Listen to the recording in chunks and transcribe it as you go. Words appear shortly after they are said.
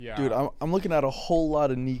Yeah. Dude, I'm looking at a whole lot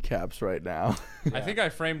of kneecaps right now. I think I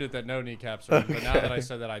framed it that no kneecaps are in, but now that I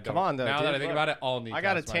said that, I don't. Come on, though, now dude, that I think look. about it, all kneecaps. I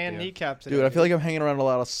got a might tan be in. kneecap today. Dude, I feel like I'm hanging around a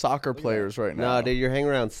lot of soccer players right now. No, dude, you're hanging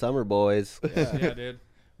around summer boys. Yeah, dude.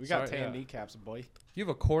 we got Sorry, tan yeah. kneecaps, boy. You have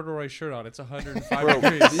a corduroy shirt on. It's 105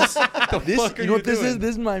 degrees. This, fuck are you know what you this is? doing? This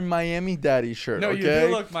is my Miami Daddy shirt. No, okay? you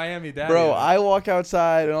do look Miami Daddy. Bro, I walk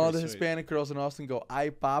outside and all Pretty the sweet. Hispanic girls in Austin go, "Ay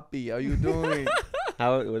papi, how you doing?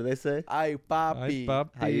 What do they say? Ay papi,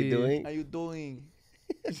 How you doing? how you doing?"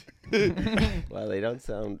 Well, they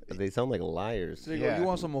sound like liars. They go, Yeah. "You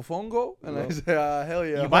want some mofongo?" And I say, "Hell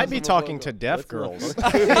yeah." I You want might be some talking mofongo." to deaf girls.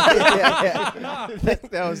 Yeah. I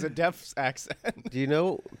think that was a deaf accent. Do you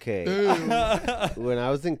know? Okay, when I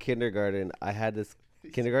was in kindergarten, I had this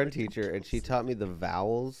kindergarten teacher, and she taught me the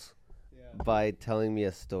vowels by telling me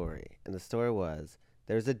a story. And the story was,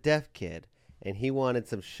 there's a deaf kid, and he wanted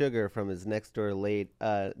some sugar from his next door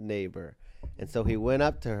neighbor. And so he went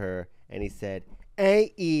up to her, and he said,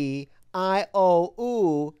 A-E-I-O-U,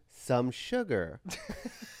 some sugar.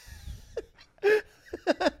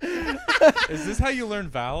 Is this how you learn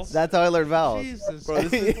vowels? That's how I learned vowels. Jesus. Bro,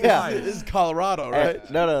 this is Colorado, right?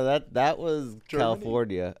 No, that was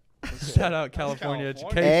California. Shout out California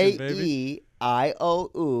California. education, baby.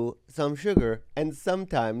 A-E-I-O-U, some sugar, and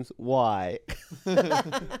sometimes Y.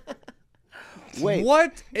 Wait.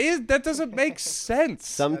 What is that? Doesn't make sense.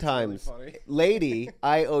 Sometimes. That's really funny. Lady,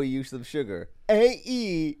 I owe you some sugar.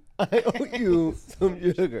 A-E-I-O-U, some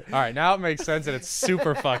sugar. All right, now it makes sense and it's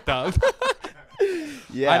super fucked up.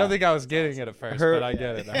 Yeah. I don't think I was getting it at first, but I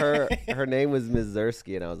get it now. Her name was Ms.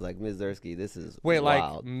 Zersky, and I was like, Ms. Zersky, this is Wait,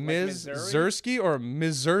 wild. like Ms. Missouri? Zersky or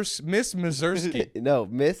Miss Mizursky? No,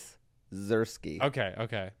 Miss Zersky.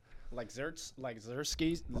 Okay. Like Xerxes?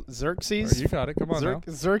 You got it. Come on now.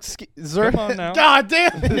 Come on now. God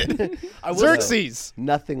damn it. I will Xerxes.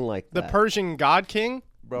 Nothing like The that. Persian god king.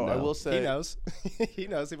 Bro, I No. will say, He knows. He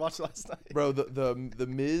knows. He watched last night. bro, the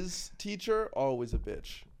Miz teacher always a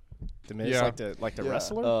bitch. The Miz, Yeah. like the Yeah.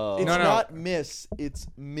 wrestler? It's No. not Miss, it's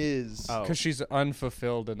Miz. Oh. Because she's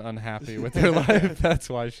unfulfilled and unhappy with her life. That's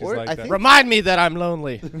why she's Or like I that. think- Remind me that I'm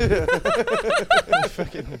lonely.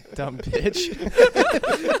 Fucking dumb bitch.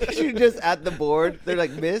 She's just at the board. They're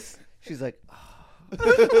like, Miss? She's like,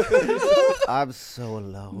 I'm so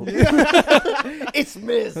alone. It's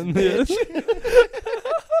Miss, bitch.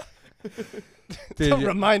 Dude, Don't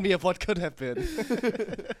remind me of what could have been.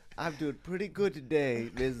 I'm doing pretty good today,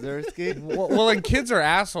 Ms. Zersky. well, and kids are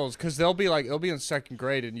assholes because they'll be in second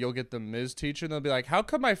grade and you'll get the Ms. teacher and they'll be like, how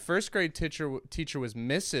come my first grade teacher was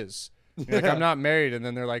Mrs.? You're like, I'm not married. And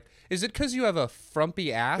then they're like, is it because you have a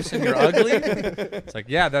frumpy ass and you're ugly? It's like,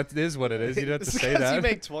 yeah, that is what it is. You don't have to say Because that. you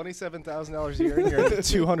make $27,000 a year and you're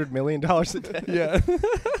 $200 million a day. Yeah.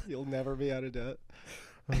 You'll never be out of debt.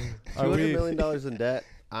 $200 million in debt.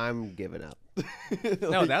 I'm giving up.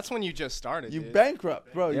 No, that's when you just started. You dude.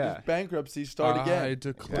 bankrupt, bro. You Yeah. just bankruptcy, start I again.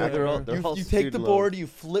 declare. They're all You take student the loans. board, you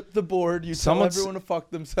flip the board, you Someone tell everyone to fuck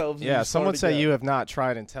themselves. and Yeah, you some start would say again. you have not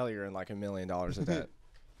tried until you're in like $1 million in debt.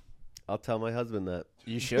 I'll tell my husband that.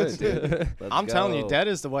 You should, dude. Let's I'm telling you, go. debt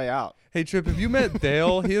is the way out. Hey, Trip, if you met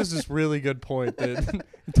Dale, he has this really good point that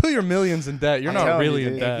until you're millions in debt, you're I'm not telling really you,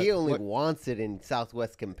 in dude. debt. He only wants it in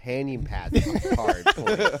Southwest Companion Pass card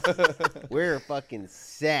points. We're fucking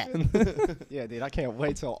set. Yeah, dude, I can't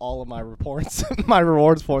wait till all of my reports, my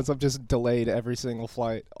rewards points, I've just delayed every single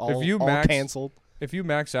flight. All, If you all max- canceled. If you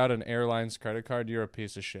max out an airline's credit card, you're a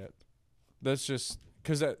piece of shit. That's just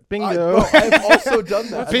because that. Bingo. I've also done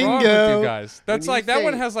that. What's wrong with Bingo. you guys? That's When you like that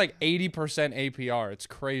one say- has like 80% APR. It's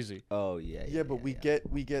crazy. Oh, yeah. Yeah, but we get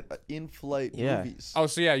in-flight Yeah. movies. Oh,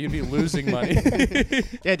 so yeah, you'd be losing money.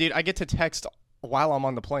 Yeah, dude, I get to text while I'm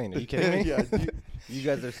on the plane. Are you kidding me? Yeah, You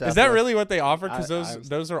guys are Is Southwest. that really what they offer? Because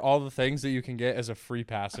those are all the things that you can get as a free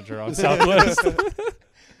passenger on Southwest.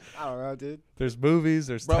 I don't know, dude. There's movies.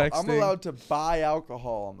 There's bro, texting. I'm allowed to buy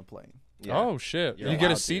alcohol on the plane. Yeah. Oh shit! You're You get a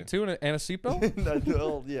allowed seat to. too and a seatbelt.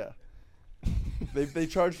 Well, yeah. They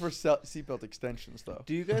charge for seatbelt extensions though.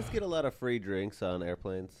 Do you guys get a lot of free drinks on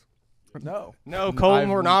airplanes? No. No, Colton,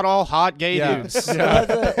 we're not all hot gay Yeah. dudes.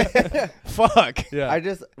 Yeah. Fuck. Yeah.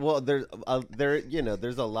 There's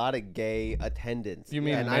there's a lot of gay attendants. You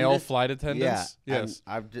mean And I'm male just- flight attendants? Yeah.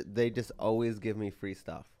 Yes. They just always give me free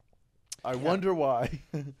stuff. I wonder why.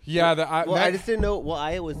 Yeah. I just didn't know. Well,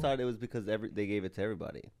 I always thought it was because they gave it to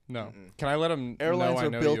everybody. No. Can I let them Airlines know I are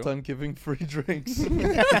know built you? on giving free drinks.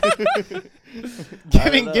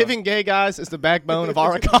 Giving gay guys is the backbone of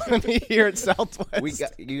our economy here at Southwest.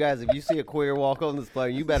 You guys, if you see a queer walk on this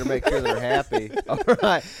plane, you better make sure they're happy. All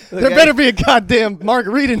right. There better be a goddamn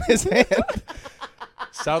margarita in his hand.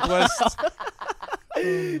 Southwest.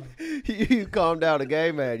 You calm down a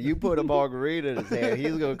gay man. You put a margarita in his hand,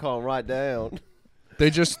 he's gonna calm right down. They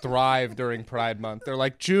just thrive during Pride Month. They're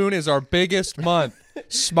like, June is our biggest month.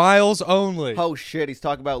 Smiles only. Oh shit, he's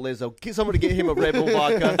talking about Lizzo. Somebody get him a Red Bull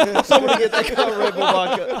vodka. Somebody get that guy a Red Bull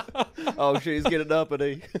vodka. Oh shit, he's getting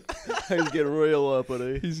uppity. He's getting real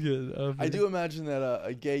uppity. He's good. I do imagine that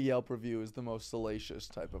a gay Yelp review is the most salacious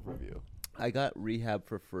type of review. I got rehab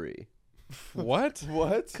for free. What?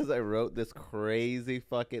 What? Because I wrote this crazy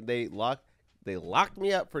fucking. They locked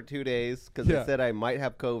me up for 2 days because Yeah. they said I might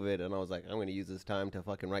have COVID, and I was like, I'm gonna use this time to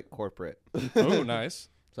fucking write corporate. Oh, nice.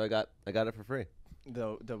 So I got it for free.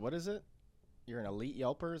 The what is it? You're an elite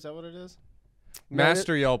Yelper? Is that what it is?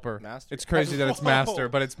 Master Yelper. Master. It's crazy that it's Master,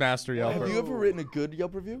 but it's Master Have Yelper. you ever written a good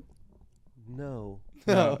Yelp review? No.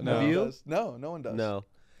 No. No one You? does. No one does. No.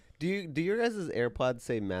 Do your guys' AirPods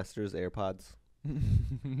say Master's AirPods?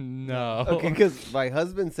 No. Okay, because my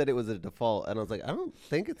husband said it was a default, and I was like, I don't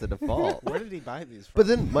think it's a default. Where did he buy these from? But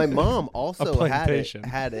then my mom also plantation.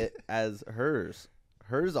 had it as hers.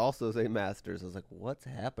 Hers also say Masters. I was like, what's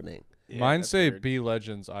happening? Yeah, Mine that's say weird. B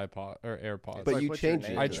Legends iPod or AirPods. But like, you what's your change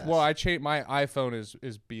name? it. I to ch- that. well, I change my iPhone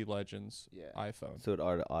is B Legends Yeah. iPhone. So it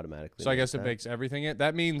automatically. So I guess it that. makes everything it.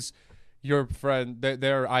 That means your friend,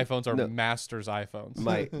 their iPhones are No. Master's iPhones.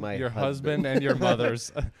 my your husband and your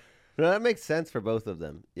mother's. No, that makes sense for both of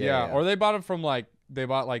them. Yeah, or they bought them from they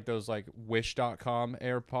bought those Wish.com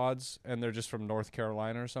AirPods, and they're just from North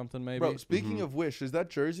Carolina or something maybe. Bro, speaking of Wish, is that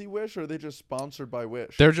Jersey Wish or are they just sponsored by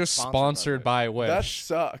Wish? They're just Sponsored sponsored by by Wish. That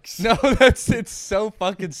sucks. No, it's so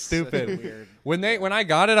fucking stupid. Weird. When I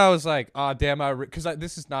got it, I was like, oh damn, because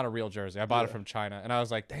this is not a real jersey. I bought it from China, and I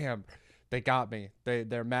was like, damn, they got me.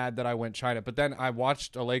 They're mad that I went China. But then I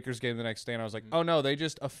watched a Lakers game the next day, and I was like, oh no, they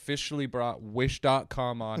just officially brought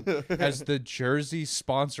Wish.com on as the jersey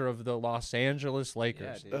sponsor of the Los Angeles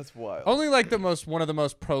Lakers. dude. That's wild. Only one of the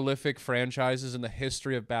most prolific franchises in the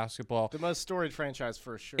history of basketball The most storied franchise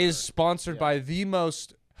for sure. is sponsored by the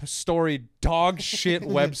most storied dog shit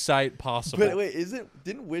website possible. But wait,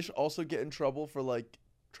 didn't Wish also get in trouble for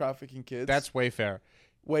trafficking kids? That's Wayfair.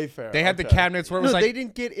 Wayfair. They had the okay. cabinets where it No, was like, they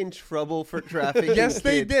didn't get in trouble for trafficking. yes,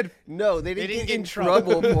 they kids. did. No, they didn't didn't get in get in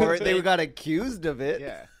trouble. trouble for it. They got accused of it.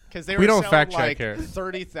 Yeah. Because they We were don't selling fact check like here.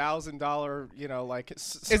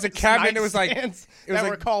 $30,000, It's a cabinet, it was like- nightstands it was that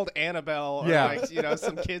like- were called Annabelle or Yeah.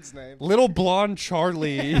 some kid's name. Little blonde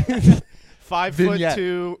Charlie.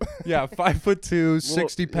 5'2". Yeah, 5'2",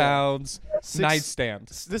 60 pounds, Six- nightstand.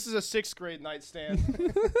 This is a 6th grade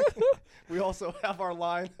nightstand. We also have our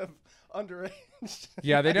line of underage.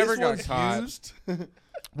 Yeah, they never This got one's caught. used.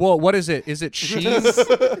 Well, what is it? Is it Sheen?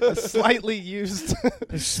 Slightly used.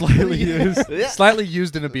 Slightly used. Yeah. Slightly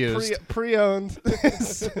used and abused. Pre-owned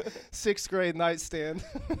 6th grade nightstand.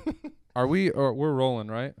 Are we? Or we're rolling,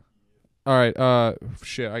 right? All right.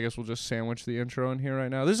 Shit. I guess we'll just sandwich the intro in here right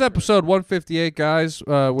now. This is episode 158, guys.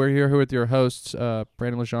 We're here with your hosts,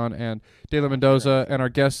 Brandon Lejean and Dayla Mendoza, and our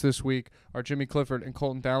guests this week are Jimmy Clifford and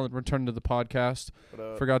Colton Dowling. Returning to the podcast.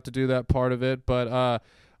 Forgot to do that part of it, but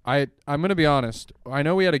I'm gonna be honest. I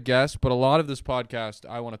know we had a guest, but a lot of this podcast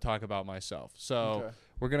I want to talk about myself. So. Okay.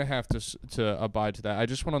 We're gonna have to abide to that. I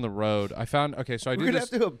just went on the road. I found so I We're do gonna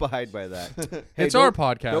this. have to abide by that. Hey, It's our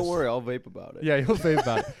don't- podcast. Don't worry, I'll vape about it. Yeah, you'll vape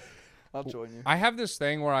about it. I'll join you. I have this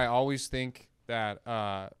thing where I always think that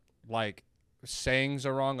sayings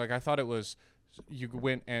are wrong. Like I thought it was you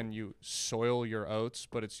went and you soil your oats,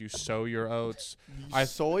 but it's you sow your oats. You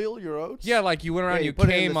soil your oats? Yeah, like you went around, Yeah, you you put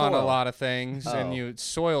it in came the on a soil. lot of things, and Oh. you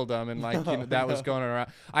soiled them, and that was going around.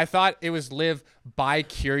 I thought it was live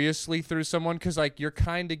bi-curiously through someone, because you're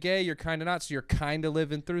kind of gay, you're kind of not, so you're kind of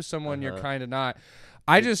living through someone, you're kind of not.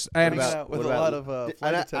 I just Hanging about- out with what a about- lot of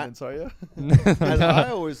flight I- attendants, are you? And I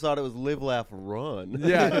always thought it was live, laugh, run.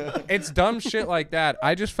 yeah, it's dumb shit like that.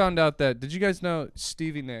 I just found out that, did you guys know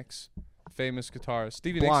Stevie Nicks, famous guitarist,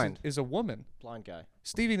 Stevie Blind. Nicks is a woman. Blind guy.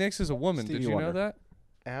 Stevie Nicks is a woman. Stevie Did you know Wonder. that?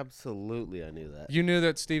 Absolutely, I knew that. You knew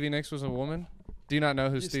that Stevie Nicks was a woman? Do you not know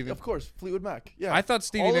who Yes, Stevie? Of course, Fleetwood Mac. Yeah. I thought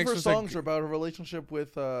Stevie all Nicks of her was songs are about her relationship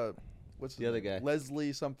with what's The other guy.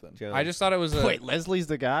 Leslie something. Jones. I just thought it was a. Wait, Leslie's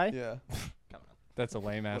the guy? Yeah. That's a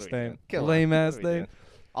lame ass What are we name. doing? Lame ass What are we name. doing?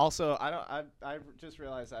 Also, I just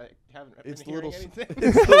realized I haven't It's been the hearing little anything.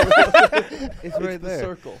 It's right the there.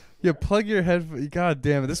 circle. Yeah, plug your head. God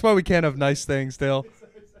damn it! This is why we can't have nice things, Dale.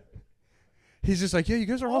 He's just like, yeah, you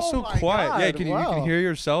guys are all Oh so my quiet. Yeah, God, you wow. can hear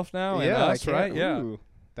yourself now and I us, can't- right? Yeah. ooh,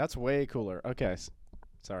 that's way cooler. Okay,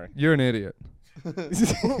 sorry. You're an idiot.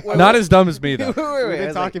 Wait, Not as dumb as me though. Wait, wait, We've been I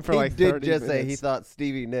was talking for he like did 30 just say he minutes. thought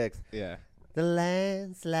Stevie Nicks. Yeah. The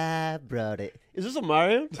landslide brought it Is this a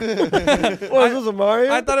Mario? Is this a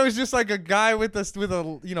Mario? I thought it was just like a guy with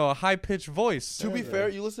a high pitched voice. To be fair,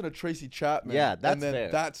 you listen to Tracy Chapman. Yeah, that's and then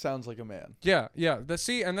fair. that sounds like a man. Yeah. That's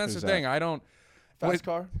Who's the that? thing. I don't. Fast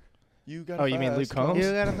car. You got. Oh, you mean Luke Combs?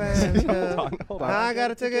 You got a fast Hold on. I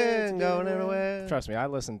got a ticket going everywhere. Trust me, I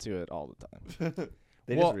listen to it all the time.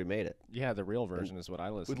 They Well- just remade it. Yeah, the real version is what I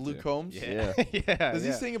listen With to. Luke Combs. Yeah. Yeah. yeah. Does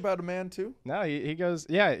he sing about a man too? No, he goes.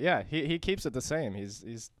 Yeah. He keeps it the same. He's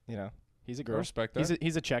he's a I girl. respect that.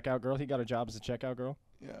 He's a checkout girl. He got a job as a checkout girl.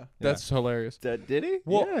 Yeah. That's hilarious. Did he?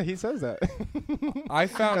 Well- yeah, he says that. I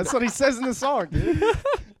found. That's what he says in the song, dude.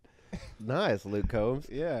 Nice, Luke Combs.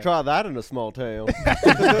 Yeah. Try that in a small town.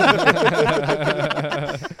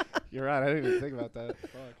 You're right. I didn't even think about that.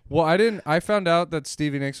 Fuck. Well, I found out that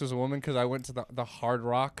Stevie Nicks was a woman because I went to the Hard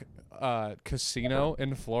Rock casino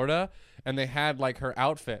in Florida, and they had like her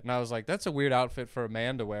outfit, and I was like, "That's a weird outfit for a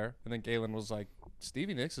man to wear." And then Galen was like,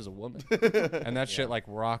 "Stevie Nicks is a woman," and that shit like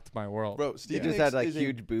rocked my world. Bro, He Stevie just Nicks had like is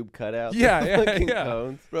huge boob cutouts. Yeah, Fucking yeah.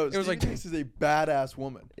 cones. Bro, It was Stevie like- Nicks is a badass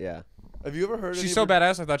woman. Yeah. Have you ever heard? She's any so of her-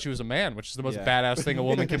 badass. I thought she was a man, which is the most Yeah. badass thing a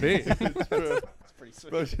woman can be. Bro, Pretty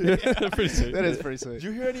sweet. bro, Pretty sweet. That is pretty did sweet.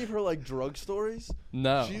 you hear any of her like drug stories?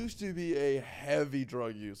 No. She used to be a heavy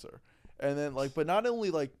drug user. And then like, but not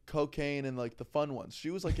only like cocaine and like the fun ones.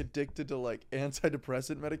 She was like addicted to like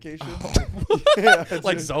antidepressant medication. Yeah,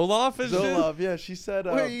 Like dude. Zoloft and shit? Zoloft, yeah. She said,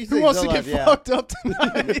 Who wants to get fucked up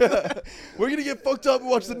tonight? we're gonna get fucked up and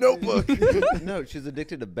watch The Notebook. No, she's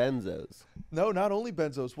addicted to benzos. No, not only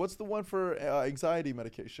benzos. What's the one for anxiety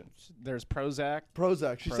medication? There's Prozac.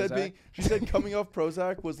 Prozac. She said Prozac? she said coming off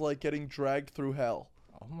Prozac was like getting dragged through hell.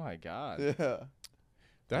 Oh my god. Yeah.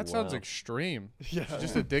 That sounds Wow. extreme. Yeah. She's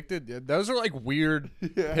just addicted. Yeah, those are like weird.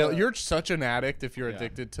 Yeah. You're such an addict if you're Yeah.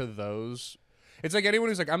 addicted to those. It's like anyone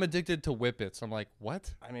who's like, I'm addicted to Whippets. I'm like,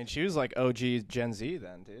 what? I mean, she was like OG Gen Z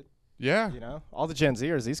then, dude. Yeah. You know, all the Gen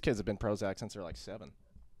Zers, these kids have been Prozac since they're like 7.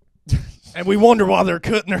 And we wonder why they're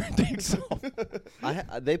cutting their dicks off.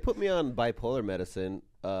 They put me on bipolar medicine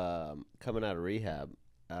coming out of rehab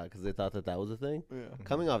because they thought that was a thing. Yeah.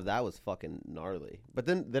 Coming off that was fucking gnarly. But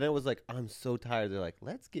then it was like, I'm so tired. They're like,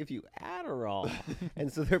 let's give you Adderall. And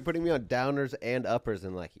so they're putting me on downers and uppers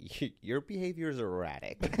and like, your behavior is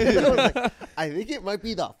erratic. And I was like, I think it might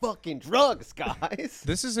be the fucking drugs, guys.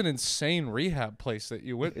 This is an insane rehab place that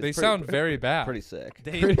you went. It's They pretty- sound very bad. Pretty sick.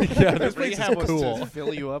 Yeah, this place Rehab is was cool. to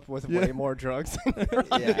fill you up with way more drugs.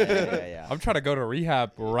 Yeah. I'm trying to go to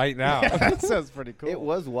rehab right now. That sounds pretty cool. It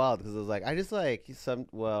was wild because it was like I just like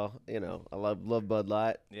I love Bud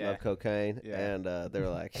Light, Yeah. love cocaine, Yeah. and they were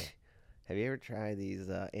like, "Have you ever tried these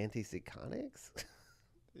antipsychotics?"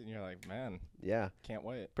 And you're like, man, Yeah, can't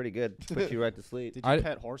wait. pretty good. Put you right to sleep. Did you I-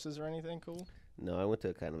 pet horses or anything cool? No, I went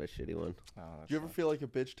to kind of a shitty one. Oh, that's Do you ever feel like a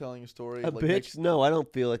bitch telling a story? A like, bitch? makes- No, I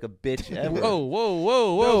don't feel like a bitch ever. Whoa, whoa, whoa,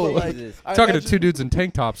 No, whoa. but, like, Jesus. I Talking to imagine- two dudes in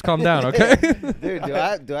tank tops. Calm down, okay? Dude, do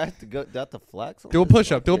I have to go? Do I have to flex? on Do a this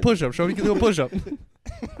push up. Do a fucking- push up. Show me you can do a push up.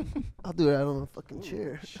 I'll do it out on a fucking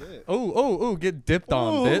chair. shit. Oh, get dipped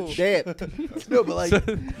on, bitch. Dip. No, but like,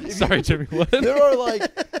 if Sorry, you, Jimmy. What? there are like,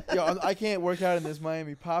 I can't work out in this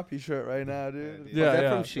Miami Poppy shirt right now, dude. Yeah, Is that yeah.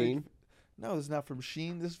 from Sheen? No, this is not from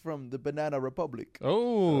Sheen. This is from the Banana Republic.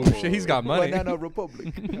 Oh, shit, he's got money. Banana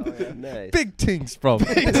Republic. Oh, yeah. Nice. Big things from.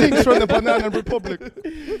 Things from the Banana Republic.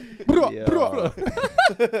 Yeah.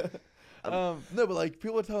 No, but like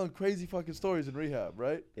people are telling crazy fucking stories in rehab,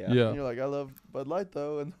 right? Yeah. Yeah. And you're like, I love Bud Light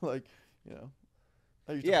though, and they're like,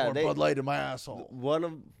 I used to Yeah, pour they- Bud Light in my asshole. One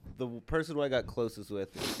of the person who I got closest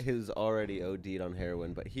with, who's already OD'd on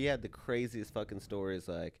heroin, but he had the craziest fucking stories.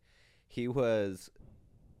 Like, he was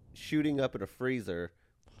shooting up in a freezer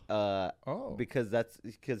Oh. because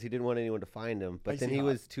he didn't want anyone to find him. But then Icy he hot.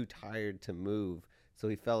 was too tired to move, so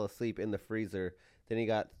he fell asleep in the freezer. Then he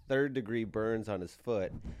got 3rd-degree burns on his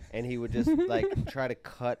foot, and he would just like try to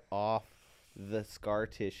cut off the scar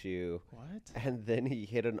tissue, What? and then he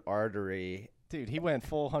hit an artery. Dude, he went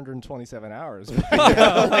full 127 hours.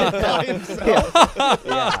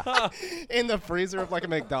 Yeah. In the freezer of like a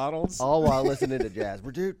McDonald's. All while listening to jazz.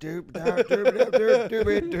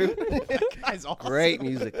 Guy's awesome. Great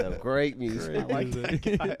music, though. Great music. I like that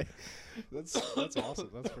guy. That's awesome.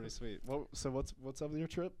 That's pretty sweet. So what's up with your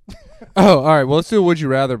trip? Oh, all right. Well, let's do a would you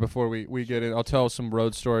rather before we get in. I'll tell some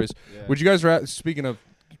road stories. Yeah. Would you guys speaking of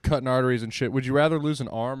cutting arteries and shit, would you rather lose an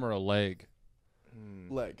arm or a leg?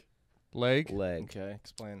 Leg. Leg? Leg. Okay,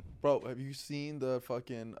 explain. Bro, have you seen the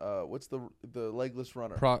fucking what's the legless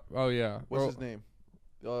runner? Oh yeah. What's Or- his name?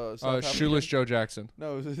 South Shoeless African? Joe Jackson.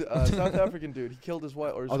 No, it was, South African dude. He killed his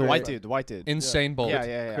wife. Or his Oh, the white girlfriend. dude. The white dude. Insane Bolt.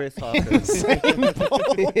 Yeah. Chris Hawkins.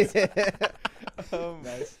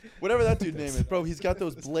 Nice. Whatever that dude's name is, bro. He's got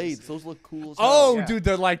those blades. Those look cool as Oh, hell. Yeah. dude,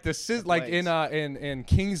 they're like the like blades. in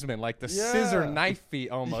Kingsman, like the scissor Yeah. knife feet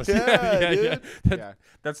almost. Yeah, dude. Yeah.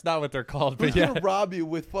 That's not what they're called, Who's but yeah. gonna rob you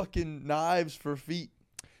with fucking knives for feet?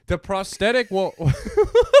 The prosthetic will.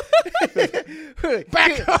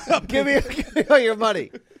 Back up. Give me all your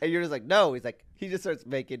money. And you're just like, no. He's like, he just starts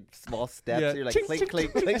making small steps. Yeah. And you're like, clink,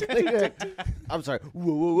 clink, clink, clink. I'm sorry.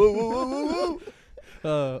 Whoa, whoa, whoa, whoa, whoa,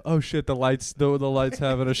 whoa. Oh shit! The lights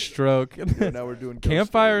having a stroke. Yeah, now we're doing ghost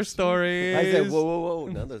Campfire stories. stories. I said, whoa, whoa, whoa.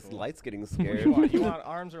 Now this light's getting What scared. do you want? You want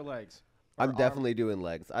arms or legs? Or I'm arm- definitely doing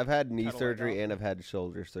legs. I've had knee Cut a leg surgery off. and I've had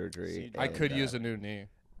shoulder surgery. See, I and, could use a new knee.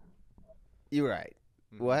 You're right.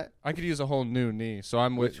 What? I could use a whole new knee. So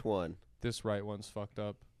I'm with Which one? this right one's fucked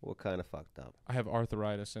up. What kind of fucked up? I have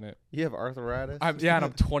arthritis in it. You have arthritis? And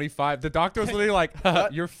I'm 25. The doctor was literally like,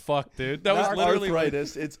 "You're fucked, dude." That Not was literally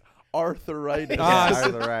arthritis. It's arthritis. Ah, yeah, s-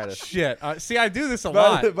 arthritis. shit. See, I do this a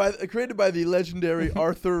lot. Created by the legendary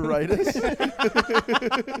arthritis.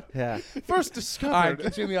 Yeah. First All discovered.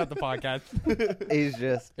 right, get me out the podcast. He's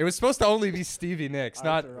just. It was supposed to only be Stevie Nicks,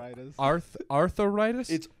 not Arthritis. It's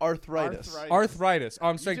arthritis. arthritis. Arthritis. Oh,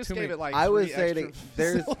 I'm You saying just too gave many. it like I was 3 saying extra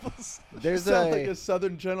there's syllables. there's Sound like a a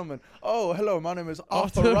southern gentleman. Oh, hello, my name is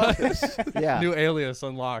Arthritis. arthritis. yeah. New alias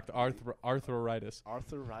unlocked. Arthritis.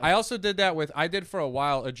 Arthritis. I also did that with. I did for a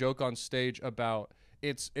while a joke on stage about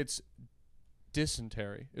it's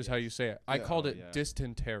dysentery is how you say it. I Yeah. called Oh, it yeah.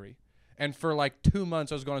 dysentery. And for like 2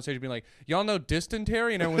 months, I was going on stage being like, "Y'all know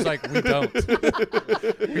dysentery?" And everyone was like, "We don't.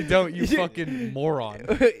 We don't. You fucking moron."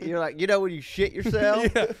 You're like, you know when you shit yourself?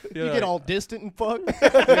 You get all distant and fuck.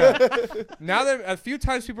 Now that a few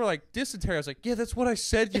times people are like dysentery, I was like, "Yeah, that's what I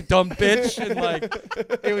said, you dumb bitch." And like,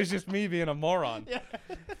 it was just me being a moron.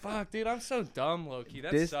 Fuck, dude, I'm so dumb, Loki.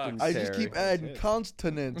 That sucks. I just keep adding it.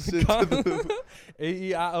 consonants into the.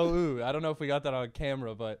 A-E-I-O-U. I don't know if we got that on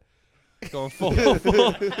camera, but going full.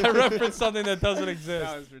 I referenced something that doesn't exist.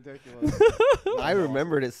 That was ridiculous. I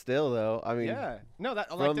remembered it still though. I mean, Yeah. No, that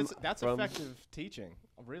that's from- effective teaching.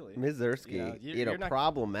 Really. Ms. Zersky, Yeah, you know, you're not-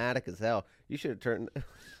 problematic as hell. You should have turned.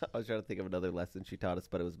 I was trying to think of another lesson she taught us,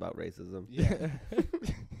 but it was about racism. Yeah.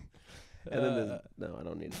 And then there's, no, I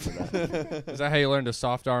don't need to do that. Is that how you learned a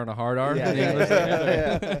soft R and a hard R? Yeah, in yeah, English? yeah,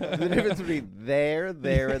 yeah. The difference between there, and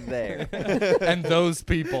there. And those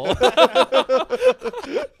people.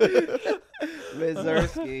 Ms.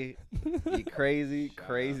 Zersky, you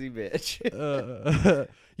crazy bitch.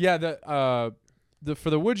 Yeah, the for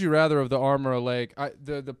the would you rather of the arm or a leg,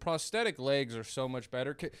 the prosthetic legs are so much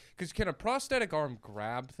better. Because can a prosthetic arm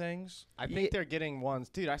grab things? I think they're getting ones.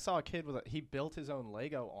 Dude, I saw a kid he built his own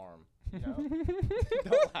Lego arm. You know?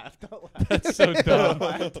 Don't laugh. That's so dumb.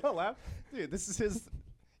 Don't laugh. Dude, this is his.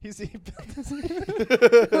 He built his.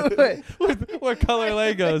 What color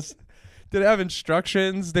Legos? Did it have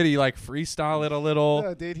instructions? Did he like freestyle it a little?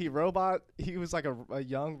 No, dude, he was like a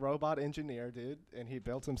young robot engineer, dude, and he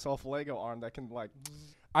built himself a Lego arm that can like.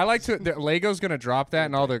 I like to. Lego's gonna drop that,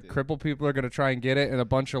 and all the Dude. crippled people are gonna try and get it, and a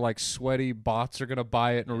bunch of like sweaty bots are gonna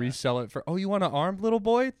buy it and resell it for. Oh, you want an armed little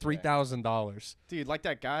boy? $3,000. Dude, like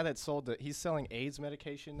that guy that he's selling AIDS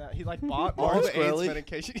medication now. He like bought all Mark the Scully? AIDS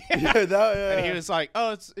medication. Yeah, And he was like,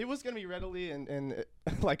 "Oh, it was gonna be readily and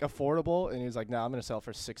like affordable," and he was like, "No, I'm gonna sell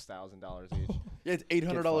for $6,000 each." Yeah, it's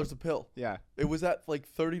 $800 a pill. Yeah, It was at like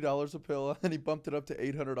 $30 a pill, and he bumped it up to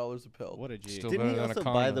 $800 a pill. what a G. Still Didn't he better than a also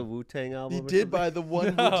buy condom. the Wu-Tang album? He or did something? buy the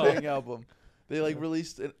one No. Wu-Tang album. They like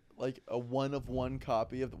released it, like a one-of-one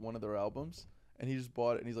copy of one of their albums, and he just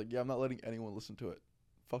bought it. And he's like, "Yeah, I'm not letting anyone listen to it.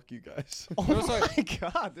 Fuck you guys." Oh It was my like-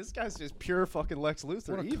 god, this guy's just pure fucking Lex Luthor.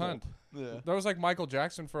 What a evil. cunt. Yeah. There was like Michael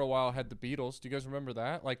Jackson for a while had the Beatles. Do you guys remember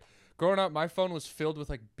that? Like growing up, my phone was filled with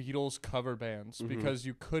like Beatles cover bands because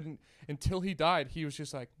you couldn't until he died. He was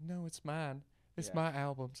just like, "No, it's mine. It's Yeah. my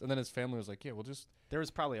albums." And then his family was like, "Yeah, we'll just There was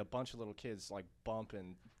probably a bunch of little kids like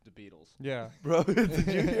bumping the Beatles. yeah." Bro, did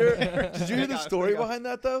you hear? Did you hear the story behind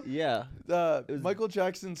that though? Yeah. was- Michael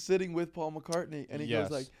Jackson sitting with Paul McCartney, and he Yes.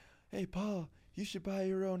 goes like, "Hey, Paul, you should buy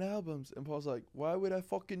your own albums." And Paul's like, "Why would I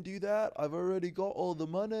fucking do that? I've already got all the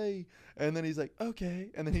money." And then he's like, "Okay,"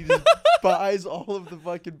 and then he just buys all of the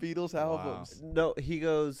fucking Beatles albums. No, he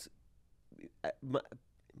goes.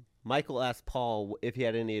 Michael asked Paul if he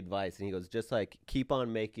had any advice, and he goes, "Just like keep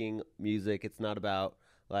on making music. It's not about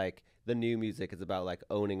like the new music. It's about like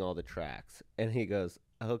owning all the tracks." And he goes,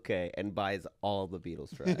 "Okay," and buys all the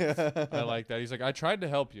Beatles tracks. I like that. He's like, "I tried to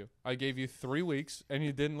help you. I gave you 3 weeks and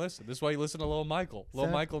you didn't listen. This is why you listen to Lil Michael. Lil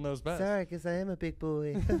Sorry- Michael knows best." Sorry, because I am a big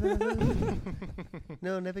boy.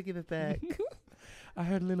 No, never give it back. I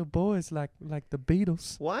heard little boys like the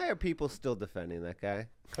Beatles. Why are people still defending that guy?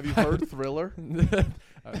 Have you heard Thriller?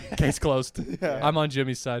 Case closed. Yeah. I'm on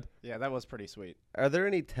Jimmy's side. Yeah, that was pretty sweet. Are there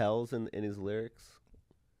any tells in his lyrics?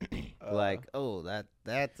 Like, oh, that's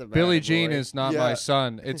a bad Billie Jean boy. is not my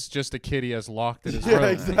son. It's just a kid he has locked in his Yeah, room.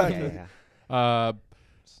 exactly. Yeah.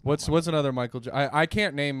 What's another Michael? I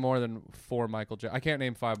can't name more than 4 Michael. I can't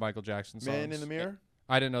name 5 Michael Jackson songs. Man in the Mirror.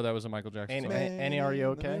 I didn't know that was a Michael Jackson Annie, song. Annie, are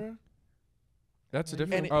you in the okay? Mirror? That's a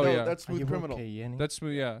different. No, yeah, that's Smooth Criminal. Okay, Yenny? that's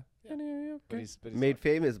smooth. Yeah. But he's Made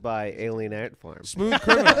famous by Alien Ant Farm. Smooth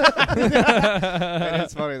Criminal.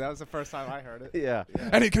 That's funny. That was the first time I heard it. Yeah.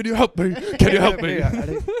 Annie, can you help me? Can you help me?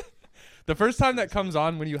 Yeah. The first time that comes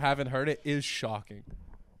on when you haven't heard it is shocking,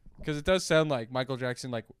 because it does sound like Michael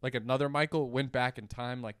Jackson, like another Michael, went back in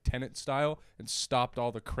time, like Tenet style, and stopped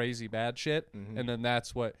all the crazy bad shit. And then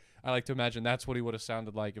that's what I like to imagine. That's what he would have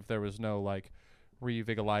sounded like if there was no like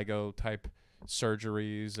revitiligo type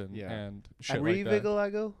surgeries and shit like that.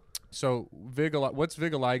 Revitiligo? So what's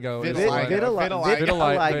vitiligo? Is Vitiligo. like-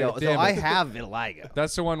 Vitiligo. So Damn I it. have vitiligo.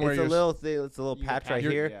 That's the one where It's a you're little thing. It's a little patch right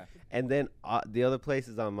you're- here, Yeah. and then the other place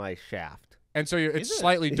is on my shaft. and so it's Is it?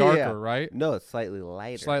 slightly darker, Yeah. right? No, it's slightly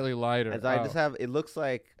lighter. Slightly lighter. As I just have. It looks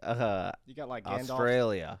like You got like Gandalf.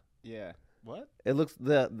 Australia. Yeah. What? It looks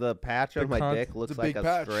the patch The of my con- dick looks It's a like big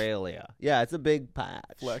patch. Australia. Yeah, it's a big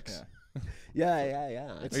patch. Flex.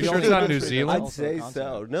 Yeah. It's Are you the sure only it's not country New that's Zealand? I'd also a say continent.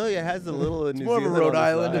 so. No, it has a little. It's more of a Rhode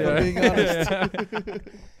Island, if I'm being honest.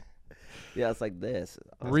 Yeah, it's like this.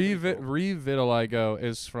 Revitiligo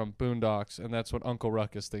is from Boondocks, and that's what Uncle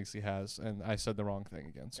Ruckus thinks he has. And I said the wrong thing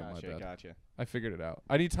again, so my bad. Gotcha. I figured it out.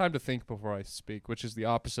 I need time to think before I speak, which is the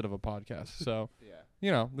opposite of a podcast. So,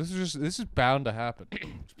 Yeah. this is bound to happen.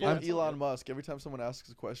 I'm Elon Musk. Every time someone asks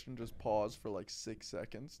a question, just pause for like 6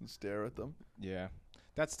 seconds and stare at them, Yeah.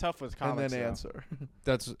 That's tough with and comics. then though.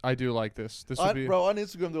 answer. I do like this. This would be Bro, on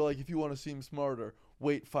Instagram, they're like, if you want to seem smarter,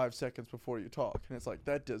 wait 5 seconds before you talk. And it's like,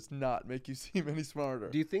 that does not make you seem any smarter.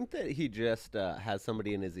 Do you think that he just has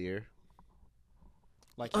somebody in his ear?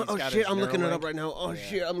 Like he's Oh got shit! his I'm looking it Neuralink. up right now. Oh Yeah.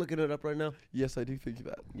 shit! I'm looking it up right now. Yes, I do think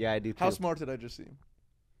that. Yeah, I do too. How smart did I just seem?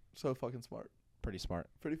 So fucking smart. Pretty smart.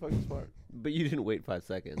 Pretty fucking smart. But you didn't wait 5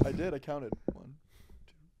 seconds. I did. I counted. 1.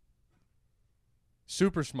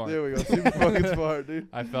 super smart. There we go. Super fucking smart, dude.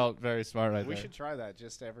 I felt very smart right We there. should try that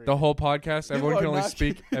just every. The whole podcast, People everyone are can only not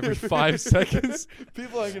speak gonna every hear 5 this. seconds.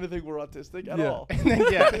 People aren't going to think we're autistic at Yeah. all.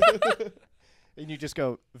 Yeah. And you just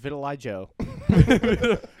go vitiligo.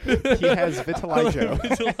 He has vitiligo.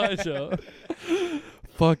 Vitiligo.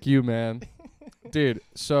 Fuck you, man. Dude,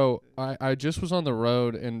 so I just was on the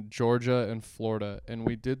road in Georgia and Florida, and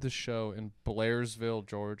we did the show in Blairsville,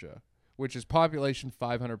 Georgia, which is population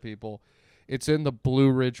 500 people. It's in the Blue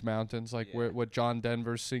Ridge Mountains, like where what John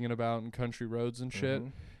Denver's singing about in Country Roads and shit.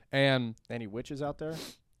 Mhm. And Any witches out there?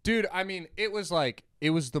 dude, I mean, it was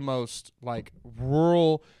the most like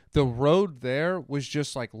rural. The road there was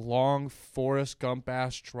just like long Forrest Gump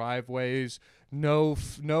ass driveways, no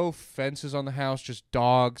fences on the house, just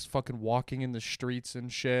dogs fucking walking in the streets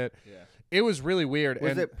and shit. Yeah. It was really weird.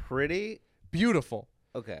 Was and it pretty? beautiful?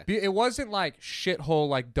 Okay. It wasn't like shithole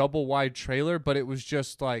like double wide trailer, but it was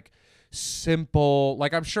just like simple.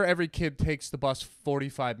 Like I'm sure every kid takes the bus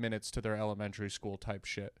 45 minutes to their elementary school type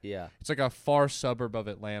shit. Yeah. It's like a far suburb of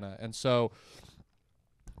Atlanta. And so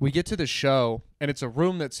we get to the show, and it's a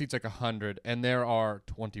room that seats like 100, and there are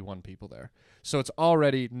 21 people there. So it's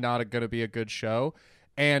already not going to be a good show.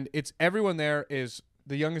 And it's everyone there is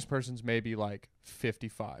the youngest person's maybe like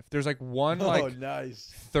 55. There's like one like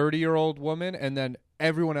nice. 30-year-old woman, and then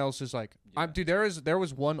everyone else is like, dude, there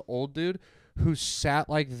was one old dude who sat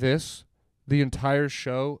like this the entire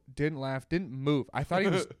show, didn't laugh, didn't move. I thought he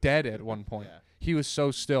was dead at one point. Yeah. He was so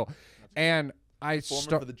still. And I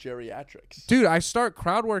For the geriatrics. Dude, I start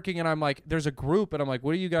crowd working, and I'm like, there's a group, and I'm like,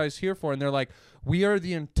 what are you guys here for? And they're like, we are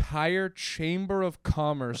the entire Chamber of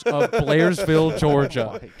Commerce of Blairsville, Georgia.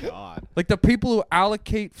 Oh my god. Like the people who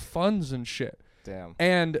allocate funds and shit. Damn.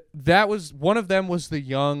 And that was one of them was the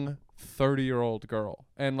young 30-year-old girl,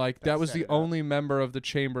 and like that That's was the sad, only member of the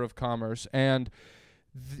Chamber of Commerce. And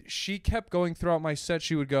she kept going throughout my set.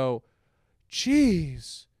 She would go,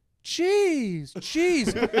 "Cheese, cheese,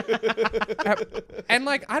 cheese," and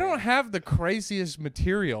like I don't have the craziest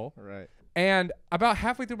material. Right. And about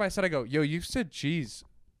halfway through my set, I go, "Yo, you've said cheese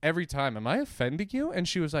every time. Am I offending you?" And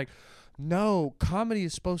she was like, "No, comedy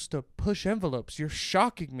is supposed to push envelopes. You're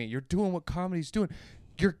shocking me. You're doing what comedy's doing.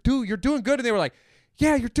 You're doing good." And they were like,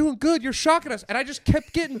 "Yeah, you're doing good. You're shocking us." And I just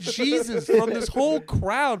kept getting Jesus from this whole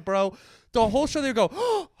crowd, bro. the whole show they would go,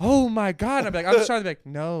 oh my God. And I'd be like, I'm just trying to be like,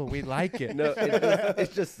 no, we like it. No,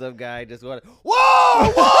 it's just some guy just going,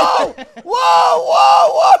 whoa, whoa, whoa,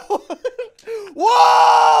 whoa, whoa,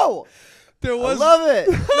 whoa. There was I love it.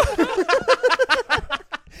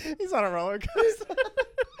 He's on a roller coaster.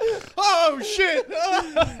 Oh shit!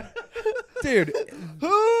 dude.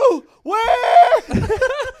 Who?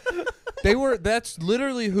 Where? That's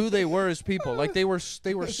literally who they were as people. Like they were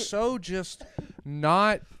so just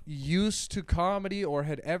not used to comedy or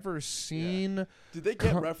had ever seen. Did they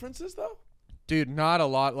get references though? Dude, not a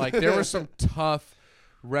lot. Like there were some tough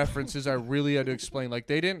references I really had to explain. Like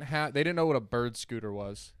they didn't know what a bird scooter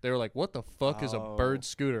was. They were like, "What the fuck is a bird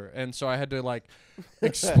scooter?" And so I had to like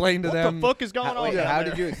explain to them. What the fuck is going on? How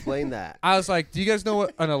did you explain that? I was like, "Do you guys know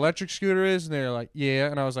what an electric scooter is?" And they're like,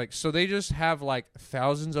 "Yeah." And I was like, "So they just have like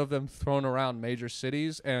thousands of them thrown around major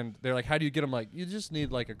cities?" And they're like, "How do you get them?" Like, you just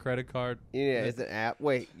need like a credit card. Yeah, it's an app.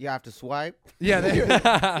 Wait, you have to swipe?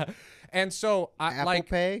 Yeah. And so I Apple like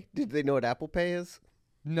Pay? Did they know what Apple Pay is?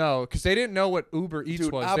 no, because they didn't know what Uber Eats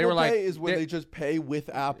Dude, was. Apple they were like, Pay is when they just pay with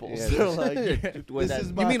apples. Yeah, They're like, With this that-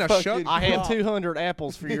 is my You mean a fucking shut- I had crop. 200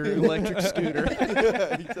 apples for your electric scooter.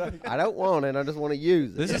 Yeah, exactly. I don't want it. I just want to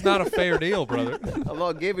use it. "This is not a fair deal, brother." I'm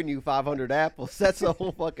not giving you 500 apples. That's the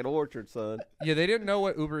whole fucking orchard, son. Yeah, they didn't know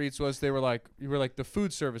what Uber Eats was. They were like, you were like the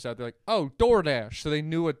food service out there, like, oh, DoorDash. So they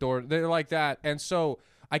knew what they're like that. And so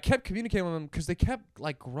I kept communicating with them because they kept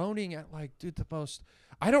like groaning at like, dude, the most.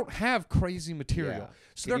 I don't have crazy material. Yeah.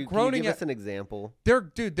 So Can they're you groaning give at us an example?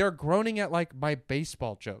 they're groaning at like my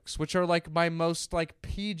baseball jokes, which are like my most like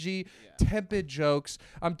PG tepid jokes.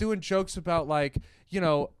 I'm doing jokes about like, you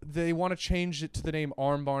know, they want to change it to the name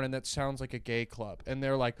Arm Barn and that sounds like a gay club. And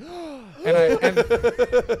they're like and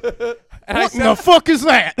What in the fuck is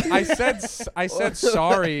that? I said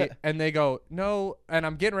sorry and they go, "No," and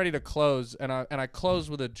I'm getting ready to close and I close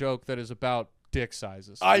with a joke that is about dick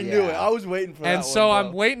sizes. I knew it. Yeah. I was waiting for that. And so one,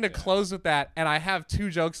 I'm bro. waiting to close with that, and I have 2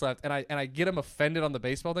 jokes left, and I get them offended on the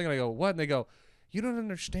baseball thing, and I go, "What?" And they go, "You don't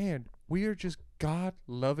understand. We are just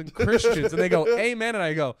God-loving Christians." And they go, "Amen." And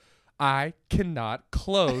I go, "I cannot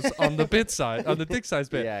close on the bit side, on the dick size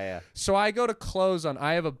bit." Yeah. So I go to close on.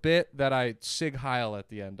 I have a bit that I sig heil at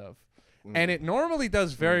the end of. And it normally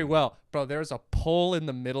does very well. Bro, there's a pole in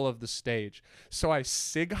the middle of the stage. So I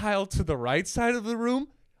sig heil to the right side of the room.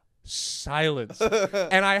 Silence.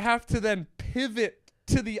 And I have to then pivot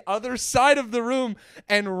to the other side of the room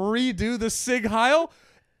and redo the sig heil.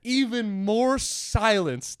 Even more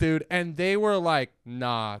silence, dude. And they were like,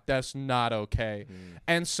 "Nah, that's not okay."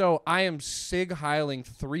 And so I am sig heiling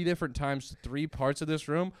 3 different times to 3 parts of this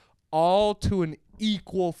room, all to an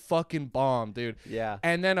equal fucking bomb, dude. Yeah.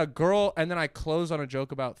 And then I close on a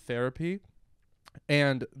joke about therapy,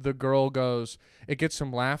 and the girl goes, it gets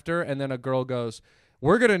some laughter, and then a girl goes,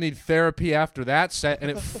 "We're going to need therapy after that set," and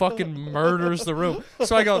it fucking murders the room.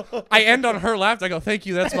 So I end on her laugh. I go, "Thank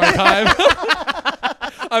you, that's my time."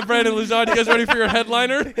 I'm Brandon Luzon. You guys ready for your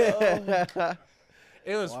headliner?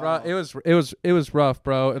 It was rough. It was rough,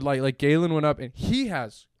 bro. And like Galen went up, and he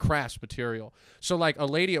has crass material. So like a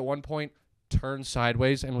lady at one point turned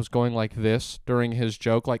sideways and was going like this during his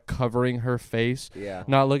joke, like covering her face. Yeah.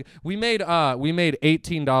 Not look. We made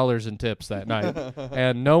 $18 in tips that night,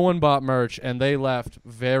 and no one bought merch, and they left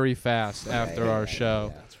very fast after our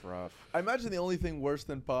show. That's rough. I imagine the only thing worse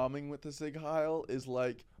than bombing with the Sig Heil is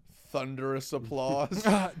like thunderous applause.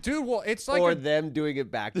 Dude, well, it's like Or them doing it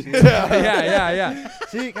back to you. yeah.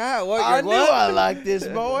 See, what? I knew I liked this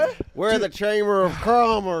boy. We're the Chamber of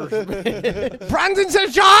Commerce. Brandon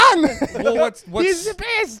says John. Well, what's He's the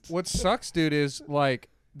best. what sucks, dude, is like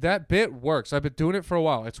that bit works. I've been doing it for a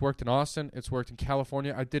while. It's worked in Austin. It's worked in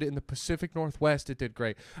California. I did it in the Pacific Northwest. It did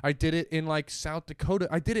great. I did it in like South Dakota.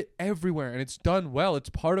 I did it everywhere, and it's done well. It's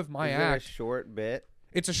part of my Is it a act. short bit?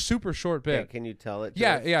 It's a super short bit. Can you tell it? To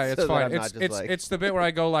Yeah, us? it's So that fine. I'm not just like- It's the bit where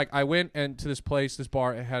I go like I went into this place, this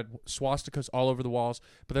bar. It had swastikas all over the walls,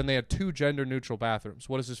 but then they had 2 gender neutral bathrooms.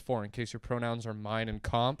 What is this for? In case your pronouns are mine and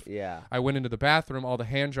comp. Yeah. I went into the bathroom. All the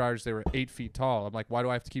hand dryers, they were 8 feet tall. I'm like, why do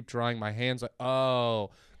I have to keep drying my hands? Like, oh,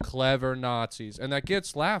 clever Nazis, and that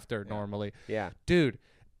gets laughter normally. Yeah. Dude,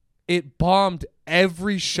 it bombed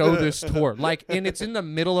every show this tour. Like, and it's in the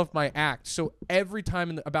middle of my act, so every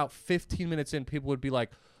time about 15 minutes in, people would be like,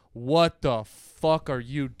 "What the fuck are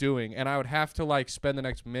you doing?" And I would have to like spend the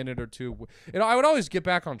next minute or 2. You know, I would always get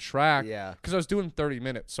back on track. Yeah. Because I was doing 30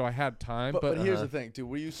 minutes, so I had time. But But here's the thing, dude.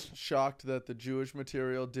 Were you shocked that the Jewish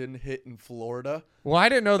material didn't hit in Florida? well, I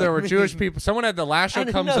didn't know there were Jewish people. Someone at the last show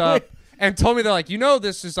didn't comes know up it. and told me, they're like, "You know,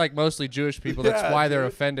 this is like mostly Jewish people. That's Yeah, why they're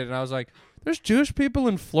dude. offended." And I was like, there's Jewish people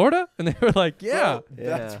in Florida? And they were like, yeah. Bro,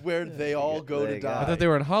 that's where they all go to die. I thought they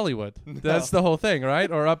were in Hollywood. That's the whole thing,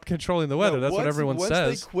 right? Or up controlling the weather. That's what everyone says.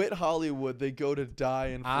 Once they quit Hollywood, they go to die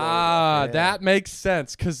in Florida. Ah, that makes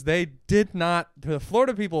sense because they did not. The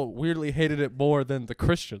Florida people weirdly hated it more than the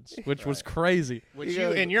Christians, which was crazy. Which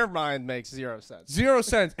in your mind makes 0 sense. 0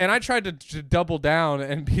 cents. And I tried to double down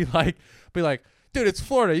and be like, dude, it's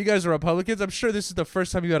Florida. You guys are Republicans. I'm sure this is the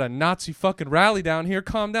first time you had a Nazi fucking rally down here.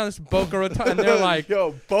 Calm down. This is Boca Raton. And they're like,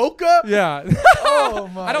 yo, Boca? Yeah. Oh,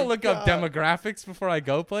 my I don't look God. up demographics before I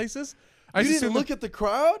go places. You didn't look at the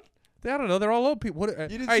crowd? I don't know. They're all old people. What,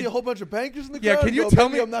 you didn't see a whole bunch of bankers in the crowd? Yeah, can you tell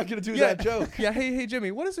me? I'm not going to do that joke. Yeah, hey,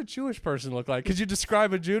 Jimmy, what does a Jewish person look like? Could you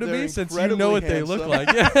describe a Jew to They're me since you know what they look like?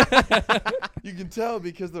 handsome. Yeah. You can tell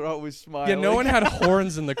because they're always smiling. Yeah, no one had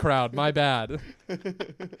horns in the crowd. My bad.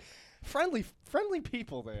 Friendly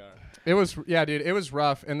people they are. It was, yeah, dude, it was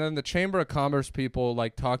rough. And then the Chamber of Commerce people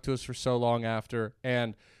like talked to us for so long after,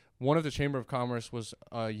 and one of the Chamber of Commerce was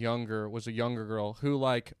a younger girl who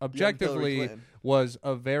like objectively was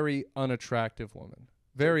a very unattractive woman.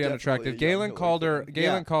 Very unattractive. Galen called her.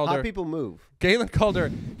 Hot people move. Galen called her.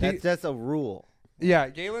 That's a rule. Yeah,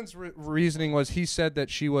 Galen's reasoning was he said that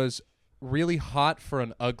she was really hot for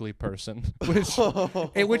an ugly person,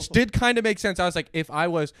 which did kind of make sense. I was like, if I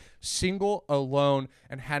was single, alone,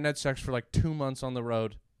 and hadn't had sex for like 2 months on the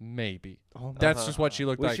road, maybe. That's just what she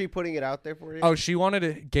looked like. Was she putting it out there for you? Oh, she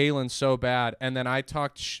wanted Galen so bad, and then I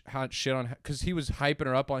talked hot shit on because he was hyping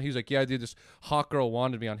her up on. He was like, "Yeah, dude, this hot girl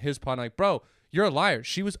wanted me on his pod." I'm like, bro, you're a liar.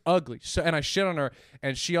 She was ugly. So, and I shit on her,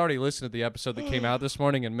 and she already listened to the episode that came out this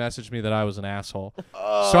morning and messaged me that I was an asshole.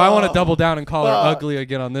 So I want to double down and call her ugly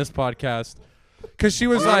again on this podcast. Because she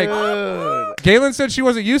was like, Galen said she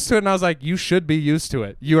wasn't used to it, and I was like, you should be used to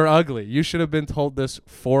it. You are ugly. You should have been told this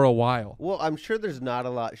for a while. Well, I'm sure there's not a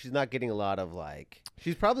lot. She's not getting a lot of like.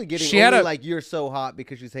 She's probably getting like you're so hot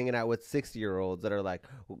because she's hanging out with 60-year-olds that are like,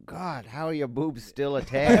 oh, God, how are your boobs still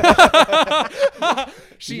attached?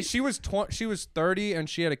 She was 30 and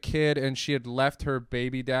she had a kid and she had left her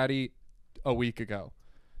baby daddy a week ago,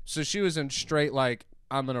 so she was in straight like,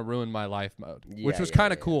 I'm gonna ruin my life mode, which was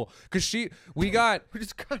kind of cool because which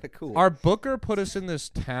is kind of cool. Our booker put us in this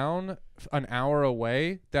town an hour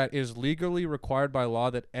away that is legally required by law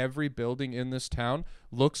that every building in this town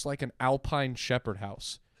looks like an Alpine Shepherd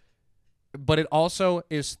house, but it also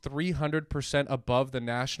is 300% above the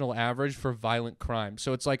national average for violent crime.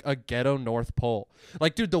 So it's like a ghetto North Pole.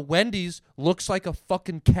 Like, dude, the Wendy's looks like a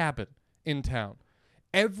fucking cabin in town.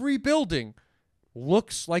 Every building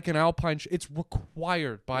looks like an Alpine. It's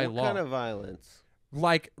required by law. What kind of violence?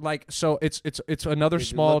 Like so it's another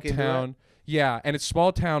small town. Yeah, and it's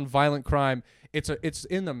small town violent crime. It's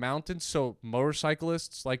in the mountains, so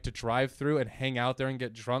motorcyclists like to drive through and hang out there and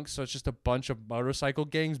get drunk. So it's just a bunch of motorcycle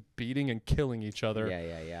gangs beating and killing each other.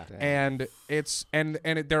 Yeah. And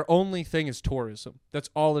their only thing is tourism. That's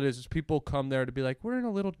all it is people come there to be like, we're in a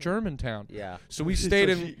little German town. Yeah. So we stayed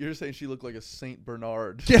in. You're saying she looked like a Saint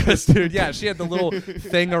Bernard. Yes, dude. Yeah, she had the little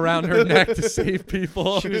thing around her neck to save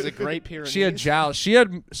people. She was a great Pyrenees. She had jowls. She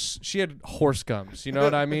had horse gums. You know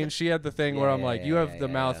what I mean? She had the thing where I'm like, you have the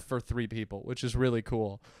mouth for 3 people, which is really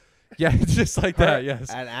cool. Yeah, it's just like that.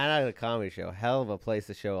 Yes. And at a comedy show, hell of a place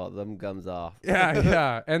to show all them gums off.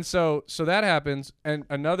 Yeah. And so that happens, and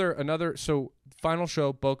another. So final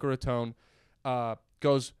show, Boca Raton,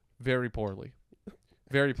 goes very poorly.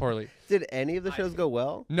 Very poorly. Did any of the shows go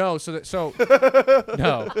well? No.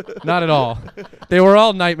 No, not at all. They were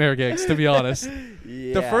all nightmare gigs, to be honest.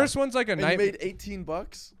 Yeah. The first one's like a And nightmare. you made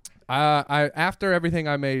 $18? I after everything,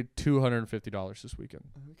 I made $250 this weekend,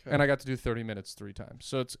 Okay. and I got to do 30 minutes 3 times,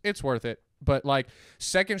 so it's worth it. But like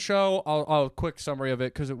second show, I'll quick summary of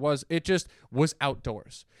it because it just was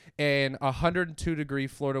outdoors in 102-degree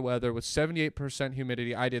Florida weather with 78%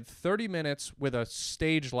 humidity. I did 30 minutes with a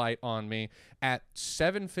stage light on me at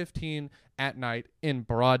 7:15 at night in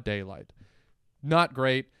broad daylight. Not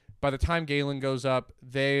great. By the time Galen goes up,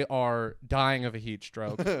 they are dying of a heat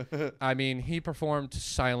stroke. I mean, he performed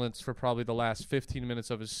silence for probably the last 15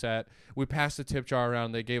 minutes of his set. We passed the tip jar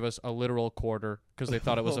around. They gave us a literal quarter because they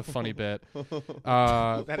thought it was a funny bit.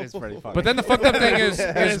 That is pretty funny. But then the fucked up thing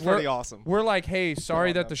is pretty awesome. We're like, hey,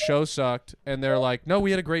 sorry that the show sucked. And they're like, no,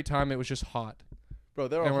 we had a great time. It was just hot. Bro,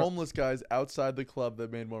 there are homeless guys outside the club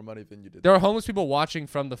that made more money than you did. There are homeless people watching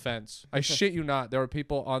from the fence. I shit you not. There were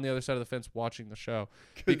people on the other side of the fence watching the show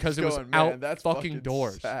because it was out fucking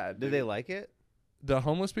doors. Sad, Did they like it? The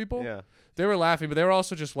homeless people? Yeah. They were laughing, but they were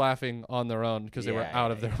also just laughing on their own because they were out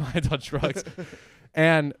of their minds on drugs.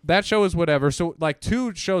 And that show is whatever. So, like,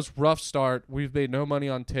 2 shows, rough start. We've made no money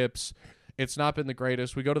on tips. It's not been the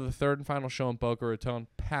greatest. We go to the 3rd and final show in Boca Raton,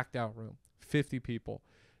 packed out room. 50 people.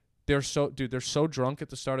 They're so drunk at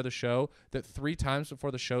the start of the show that 3 times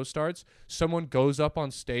before the show starts, someone goes up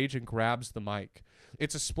on stage and grabs the mic.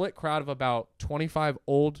 It's a split crowd of about 25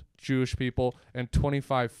 old Jewish people and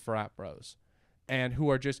 25 frat bros. And who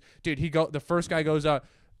are just, the first guy goes out,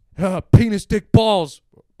 penis, dick, balls.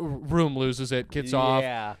 Room loses it, gets off.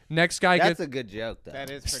 Yeah. Next guy That's gets. a good joke, though. That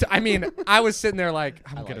is pretty I mean, I was sitting there like,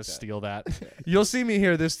 I'm like going to that. steal that. You'll see me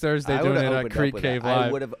here this Thursday I doing would've it at opened up Creek with Cave that. I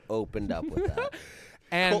Live. would have opened up with that.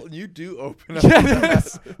 And Colton, you do open up.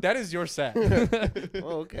 that is your set.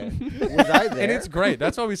 Oh, okay. Was I there? And it's great.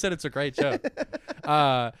 That's why we said it's a great joke.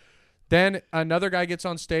 Then another guy gets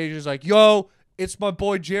on stage and is like, yo, it's my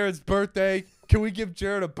boy Jared's birthday. Can we give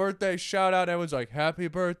Jared a birthday shout out? Everyone's like, happy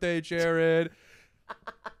birthday, Jared.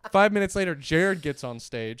 5 minutes later, Jared gets on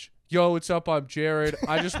stage. Yo, what's up? I'm Jared.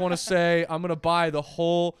 I just want to say I'm going to buy the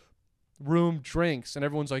whole room drinks. And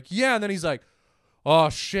everyone's like, yeah. And then he's like, oh,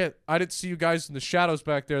 shit. I didn't see you guys in the shadows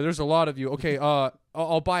back there. There's a lot of you. Okay,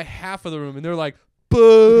 I'll buy half of the room. And they're like,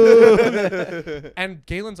 boo. And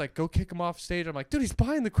Galen's like, go kick him off stage. I'm like, dude, he's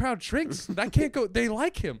buying the crowd drinks. That can't go. They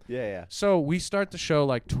like him. Yeah. So we start the show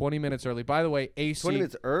like 20 minutes early. By the way, AC 20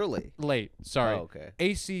 minutes early. late. Sorry. Oh, okay.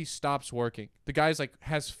 AC stops working. The guy's like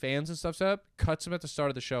has fans and stuff set up. Cuts him at the start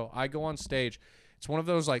of the show. I go on stage. It's one of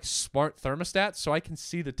those like smart thermostats, so I can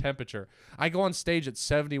see the temperature. I go on stage at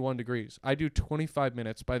 71 degrees. I do 25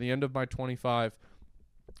 minutes. By the end of my 25,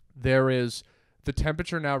 the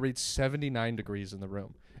temperature now reads 79 degrees in the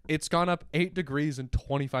room. It's gone up 8 degrees in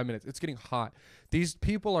 25 minutes. It's getting hot. These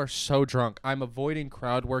people are so drunk. I'm avoiding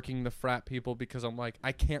crowd working the frat people because I'm like,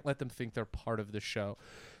 I can't let them think they're part of the show.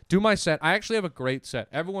 Do my set. I actually have a great set.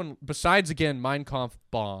 Everyone, besides, again, Mein Kampf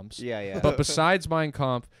bombs. Yeah. But besides Mein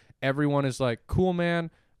Kampf, everyone is like, cool, man.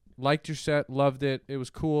 Liked your set. Loved it. It was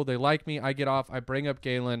cool. They like me. I get off. I bring up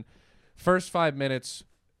Galen. First 5 minutes,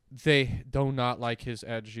 they do not like his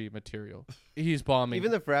edgy material. He's bombing.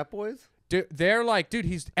 Even the frat boys? Dude, they're like, dude,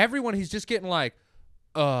 he's just getting like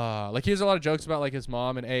he has a lot of jokes about like his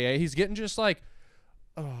mom and AA. He's getting just like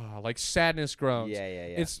sadness groans. Yeah.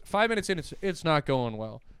 It's 5 minutes in. It's not going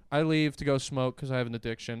well. I leave to go smoke because I have an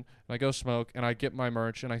addiction. And I go smoke and I get my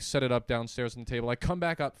merch and I set it up downstairs on the table. I come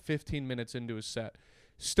back up 15 minutes into his set.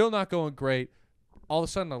 Still not going great. All of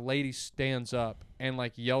a sudden, a lady stands up and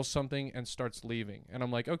like yells something and starts leaving. And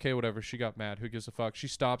I'm like, okay, whatever. She got mad. Who gives a fuck? She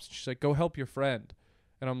stops. She's like, go help your friend.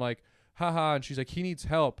 And I'm like, haha. And she's like, he needs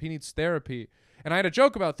help. He needs therapy. And I had a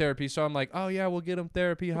joke about therapy, so I'm like, oh yeah, we'll get him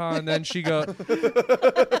therapy, huh? And then she goes,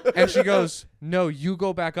 no, you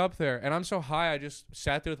go back up there. And I'm so high, I just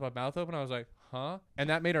sat there with my mouth open. I was like, huh? And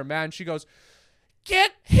that made her mad. And she goes,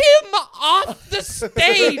 get him off the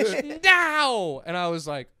stage now. And I was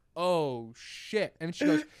like, oh shit. And she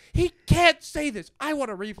goes, he can't say this. I want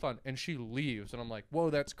a refund. And she leaves. And I'm like, whoa,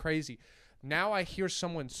 that's crazy. Now I hear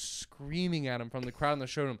someone screaming at him from the crowd in the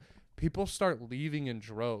showroom. People start leaving in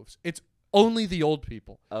droves. It's only the old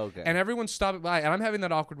people. Okay. And everyone's stopping by. And I'm having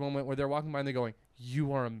that awkward moment where they're walking by and they're going,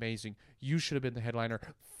 you are amazing. You should have been the headliner.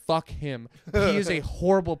 Fuck him. He is a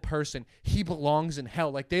horrible person. He belongs in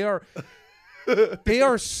hell. Like they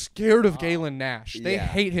are scared of Galen Nash. They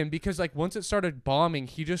hate him because like once it started bombing,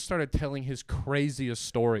 he just started telling his craziest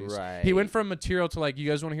stories. Right. He went from material to like, you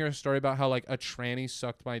guys want to hear a story about how like a tranny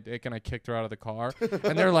sucked my dick and I kicked her out of the car?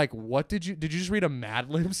 And they're like, what did you just read a Mad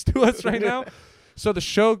Libs to us right now? So the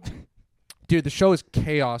show is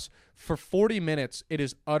chaos. For 40 minutes, it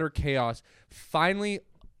is utter chaos. Finally,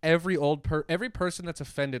 every person that's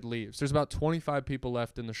offended leaves. There's about 25 people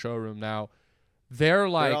left in the showroom now. They're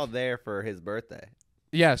all there for his birthday.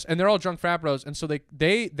 Yes, and they're all drunk frat bros, and so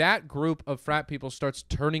that group of frat people starts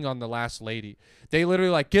turning on the last lady. They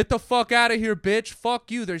literally like, get the fuck out of here, bitch,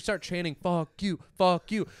 fuck you. They start chanting, fuck you,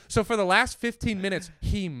 fuck you. So for the last 15 minutes,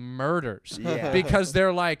 he murders because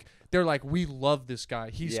they're like, we love this guy.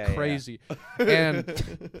 He's crazy.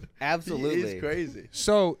 And absolutely. He is crazy.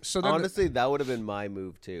 So then honestly, that would have been my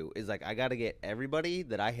move too. Is like, I got to get everybody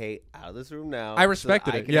that I hate out of this room now. I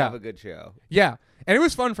respected so it. I can have a good show. Yeah. And it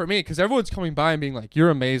was fun for me because everyone's coming by and being like,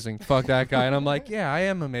 you're amazing. Fuck that guy. And I'm like, yeah, I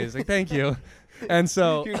am amazing. Thank you. And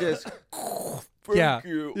so You're just yeah.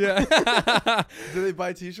 You. Yeah. Do they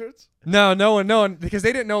buy T-shirts? No one, because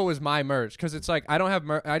they didn't know it was my merch. Because it's like, I don't have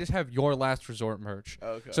I just have Your Last Resort merch.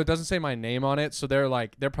 Okay. So it doesn't say my name on it. So they're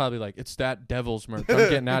probably like, it's that Devil's merch. I'm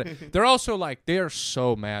getting at it. They're also like, they are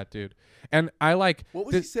so mad, dude. And I like. What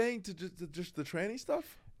was he saying to just the tranny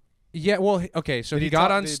stuff? Yeah, well, okay. So he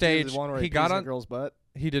got on stage. He got on girl's butt.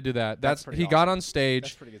 He did do that. That's pretty he awesome. got on stage.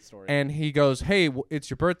 That's a pretty good story. And he goes, hey, it's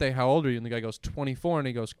your birthday. How old are you? And the guy goes, 24. And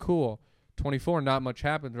he goes, cool. 24, not much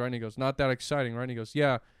happens, right? And he goes, not that exciting, right? And he goes,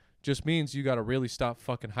 yeah, just means you got to really stop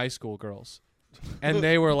fucking high school girls. And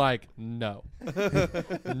they were like, no.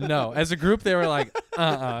 No. As a group, they were like,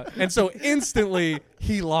 And so instantly,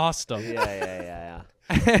 he lost them. Yeah.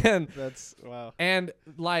 And That's wow. and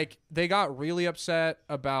like they got really upset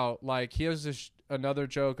about like he has this another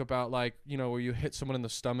joke about like, you know, where you hit someone in the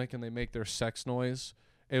stomach and they make their sex noise.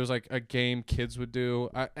 It was like a game kids would do.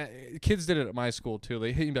 Kids did it at my school too.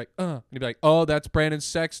 They hit you, be like, and he'd be like, oh, that's Brandon's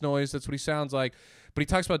sex noise. That's what he sounds like. But he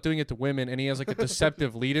talks about doing it to women, and he has like a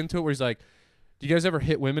deceptive lead into it where he's like, do you guys ever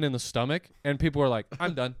hit women in the stomach? And people are like,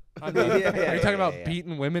 I'm done. Are you talking about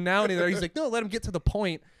beating women now? And he's like, no, let him get to the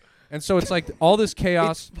point. And so it's like all this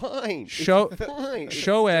chaos. It's fine. Show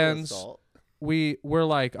It's ends. assault. We're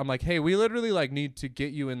like, I'm like, hey, we literally like need to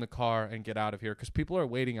get you in the car and get out of here because people are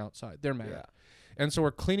waiting outside. They're mad. Yeah. And so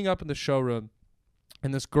we're cleaning up in the showroom,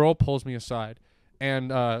 and this girl pulls me aside. And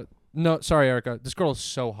no, sorry, Erica. This girl is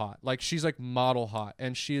so hot. Like, she's like model hot.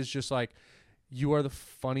 And she is just like, you are the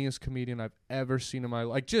funniest comedian I've ever seen in my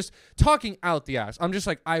life. Like, just talking out the ass. I'm just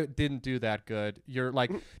like, I didn't do that good. You're like,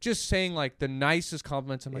 just saying like the nicest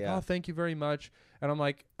compliments. I'm like, oh, thank you very much. And I'm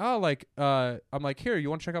like, oh, like, I'm like, here, you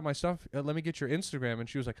want to check out my stuff? Let me get your Instagram. And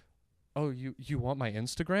she was like, oh, you want my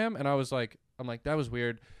Instagram? And I was like, I'm like, that was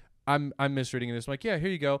weird. I'm misreading this. I'm like, yeah, here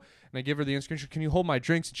you go. And I give her the Instagram. She, can you hold my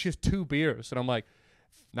drinks? And she has 2 beers. And I'm like,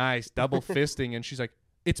 nice, double fisting. And she's like,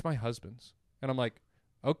 it's my husband's. And I'm like,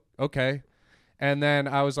 oh, okay. And then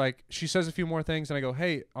I was like, she says a few more things, and I go,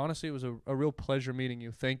 hey, honestly, it was a real pleasure meeting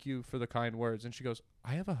you. Thank you for the kind words. And she goes,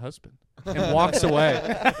 I have a husband, and walks away.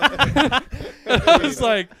 I was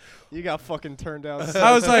like, you got fucking turned down.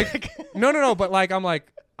 I was like, no, but like, I'm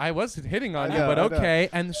like, I wasn't hitting on you, but I know. okay.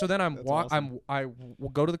 And so then I Awesome. will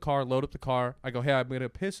go to the car, load up the car. I go, hey, I'm gonna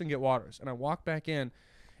piss and get waters, and I walk back in,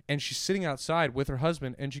 and she's sitting outside with her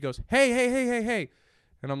husband, and she goes, hey.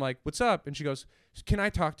 And I'm like, what's up? And she goes, can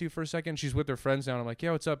I talk to you for a second? She's with her friends now. And I'm like,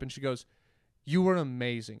 yeah, what's up? And she goes, you were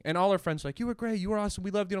amazing. And all her friends are like, you were great. You were awesome.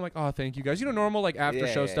 We loved you. And I'm like, oh, thank you guys. You know, normal like after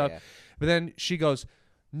show stuff. Yeah. But then she goes,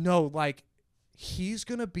 no, like he's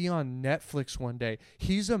going to be on Netflix one day.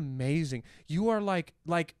 He's amazing. You are like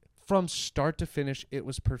from start to finish, it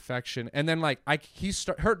was perfection. And then like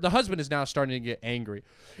the husband is now starting to get angry.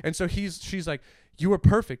 And so she's like, you were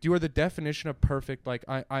perfect. You are the definition of perfect. Like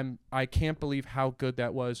I can't believe how good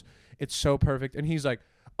that was. It's so perfect. And he's like,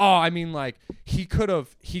 oh, I mean, like he could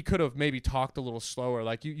have maybe talked a little slower.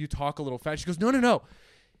 Like you talk a little fast. She goes, no.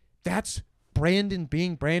 That's Brandon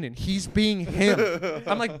being Brandon. He's being him.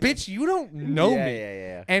 I'm like, bitch, you don't know me.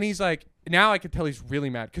 Yeah. And he's like, now I can tell he's really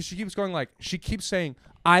mad because she keeps going like, she keeps saying,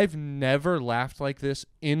 I've never laughed like this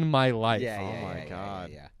in my life. Oh my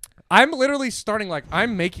God. Yeah. I'm literally starting like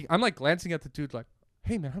I'm like glancing at the dude like,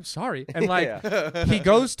 hey man, I'm sorry. And like he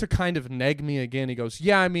goes to kind of neg me again. He goes,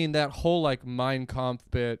 yeah, I mean that whole like Mein Kampf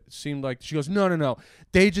bit seemed like, she goes, no.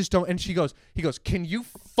 They just don't. And he goes, can you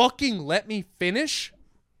fucking let me finish?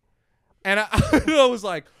 And I was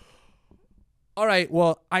like, all right,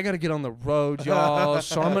 well, I got to get on the road, y'all.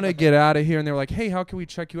 So I'm going to get out of here. And they were like, hey, how can we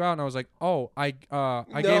check you out? And I was like, oh, I gave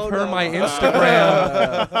her my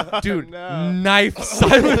Instagram. Dude, knife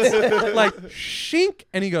silence. Like, shink.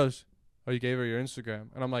 And he goes, oh, you gave her your Instagram?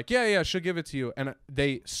 And I'm like, yeah, she'll give it to you. And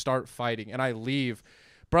they start fighting. And I leave.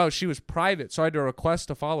 Bro, she was private, so I had to request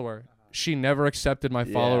to follow her. She never accepted my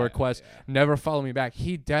follow request, never followed me back.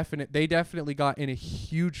 They definitely got in a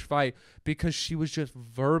huge fight because she was just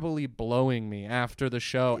verbally blowing me after the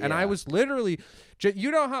show. And I was literally,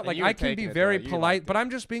 you know how, like, I can be very polite, but I'm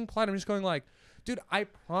just being polite. I'm just going like, dude, I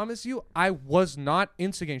promise you, I was not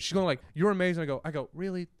instigating. She's going like, you're amazing. I go,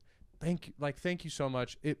 really? Thank you. Like, thank you so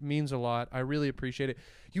much. It means a lot. I really appreciate it.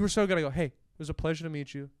 You were so good. I go, hey, it was a pleasure to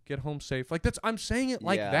meet you. Get home safe. Like, I'm saying it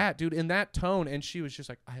like that, dude, in that tone. And she was just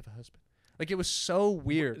like, I have a husband. Like, it was so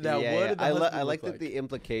weird. Now, what did the husband I look like that the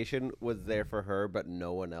implication was there for her, but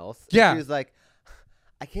no one else. Yeah. She was like,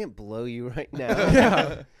 I can't blow you right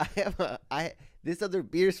now. Yeah. This other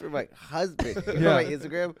beer's for my husband. You know my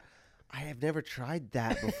Instagram? I have never tried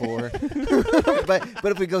that before.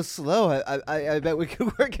 but if we go slow, I bet we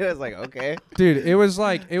could work it. I was like, okay. Dude, it was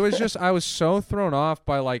just, I was so thrown off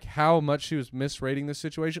by like how much she was misrating the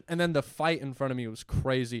situation. And then the fight in front of me was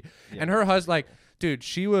crazy. Yeah. And her husband, like, dude,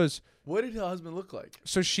 she was. What did her husband look like?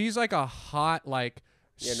 So she's like a hot, like,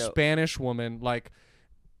 Spanish woman, like,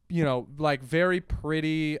 you know, like very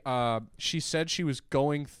pretty. She said she was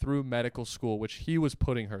going through medical school, which he was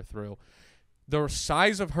putting her through. The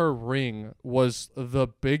size of her ring was the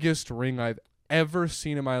biggest ring I've ever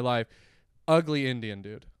seen in my life. Ugly Indian,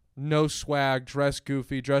 dude. no swag, dressed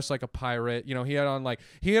goofy, dressed like a pirate. You know, he had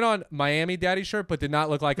on Miami Daddy shirt, but did not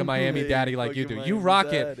look like a Miami Daddy like you do. Fucking You Miami rock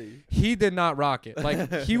Daddy. it. He did not rock it.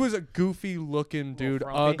 Like he was a goofy looking dude,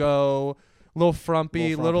 frumpy. uggo. Little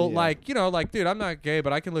frumpy, Little frumpy, yeah. like, you know, like, dude, I'm not gay,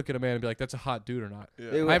 but I can look at a man and be like, that's a hot dude or not.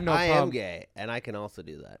 Yeah. I have no I problem. am gay, and I can also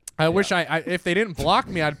do that. I wish I if they didn't block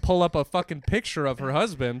me, I'd pull up a fucking picture of her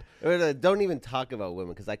husband. Don't even talk about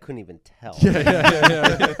women because I couldn't even tell.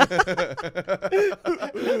 Yeah.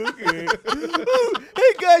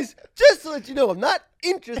 Hey guys, just to let you know, I'm not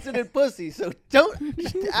interested in pussy, so don't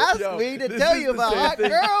ask Yo, me to this tell is you the about same hot thing.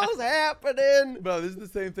 girls happening. Bro, this is the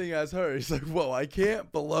same thing as her. He's like, whoa, I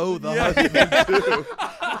can't blow the husband too.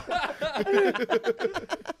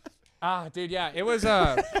 Dude, yeah, it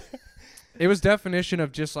was definition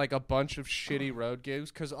of just like a bunch of shitty road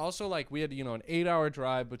gigs, because also like we had, you know, an 8-hour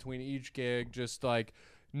drive between each gig, just like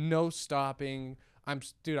no stopping.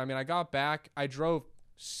 I got back, I drove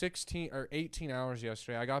 16 or 18 hours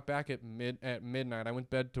yesterday. I got back at midnight. I went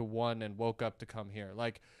bed to 1 and woke up to come here.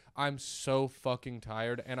 Like, I'm so fucking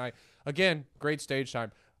tired. And again, great stage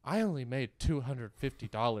time. I only made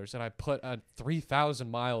 $250 and I put 3,000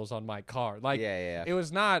 miles on my car. Like, Yeah. it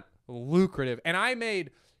was not lucrative. And I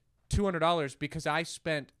made $200 because I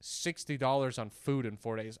spent $60 on food in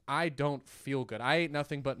 4 days. I don't feel good. I ate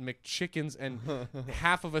nothing but McChickens and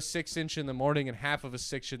half of a 6-inch in the morning and half of a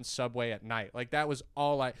 6-inch Subway at night. Like, that was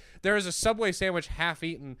all there is a Subway sandwich half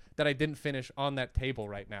eaten that I didn't finish on that table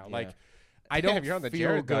right now. Yeah. Like, I don't you're on the feel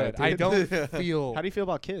Jared good. diet, I dude. don't feel. How do you feel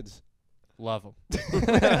about kids? Love them.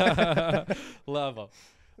 Love them.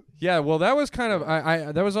 Yeah, well, that was kind of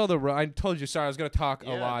that was all I told you. Sorry, I was gonna talk a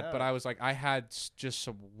Yeah, lot, no. but I was like, I had just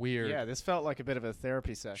some weird Yeah, this felt like a bit of a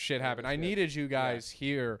therapy session. shit happen. It was I good. needed you guys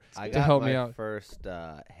here I to got help my me out. first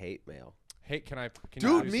hate mail. Hey, can you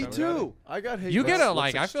Dude, do me something? too. I got hate You mail. get a Let's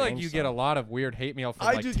like. I feel like exchange you get a some. lot of weird hate mail from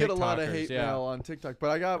I like do get a lot of TikTokers, hate yeah. mail on TikTok, but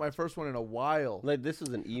I got my first one in a while. Like, this was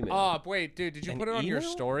an email. Oh wait, dude, did you An put it on your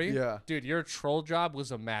email? story? Yeah. Dude, your troll job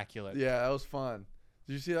was immaculate. Yeah, that was fun.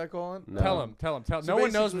 Did you see that, Colin? No. Tell him. So No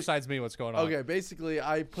one knows basically- besides me what's going on. Okay, basically,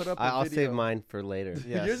 I put up a I'll video. save mine for later.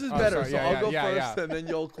 Yes. Yours is Oh, better, sorry. so Yeah, I'll yeah, go yeah, first, yeah. and then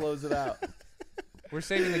you'll close it out. We're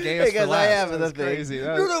saving the Hey gayest guys, for I last. have another thing. crazy.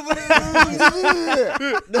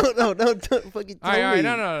 No, don't fucking tell All right, me.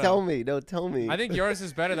 no. Tell me, no, tell me. I think yours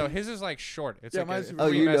is better though. His is like short. It's Yeah, like mine's a super Oh,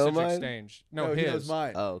 free you know message mine? exchange. No, he knows his.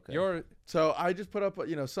 mine. Oh, okay. Your So I just put up,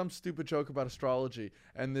 some stupid joke about astrology,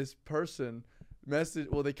 and this person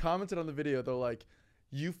they commented on the video. They're like,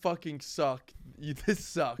 "You fucking suck. This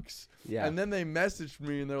sucks." Yeah. And then they messaged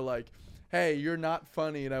me, and they're like, "Hey, you're not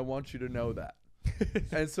funny, and I want you to know that."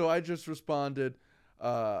 And so I just responded,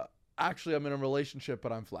 "Actually, I'm in a relationship,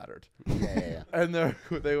 but I'm flattered." Yeah. And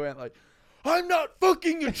they went like, "I'm not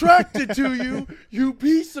fucking attracted to you, you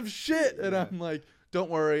piece of shit." And I'm like, "Don't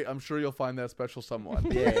worry, I'm sure you'll find that special someone."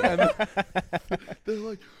 Yeah. And they're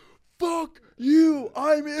like, "Fuck you,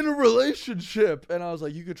 I'm in a relationship." And I was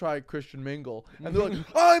like, "You could try Christian Mingle." And they're like,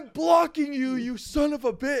 "I'm blocking you, you son of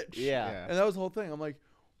a bitch." Yeah. And that was the whole thing. I'm like,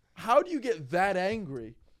 how do you get that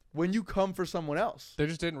angry when you come for someone else? They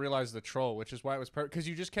just didn't realize the troll, which is why it was perfect. Because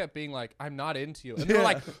you just kept being like, "I'm not into you," and they're Yeah.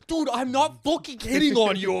 like, "Dude, I'm not fucking hitting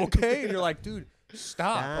on you, okay?" And you're like, "Dude,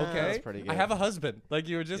 stop, okay? That's pretty good. I have a husband." Like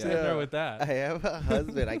you were just in Yeah. there with I that. have a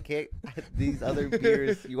husband. I can't. These other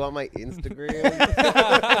beers. You want my Instagram?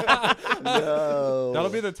 No. That'll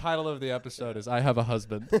be the title of the episode. Is I have a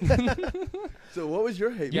husband. So what was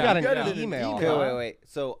your hate? You mail? got You an it in email. Okay, wait.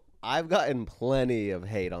 So I've gotten plenty of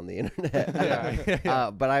hate on the internet.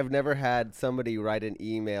 But I've never had somebody write an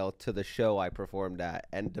email to the show I performed at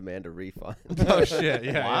and demand a refund. Oh shit!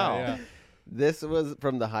 Yeah, Wow. yeah. This was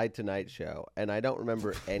from the High Tonight show, and I don't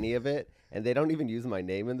remember any of it. And they don't even use my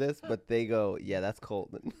name in this, but they go, "Yeah, that's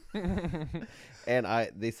Colton." And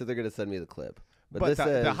they said they're gonna send me the clip. But this the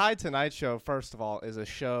says, High Tonight Show, first of all, is a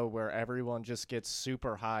show where everyone just gets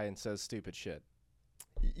super high and says stupid shit.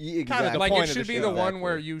 exactly. the Like point it of the should be show. the one Exactly.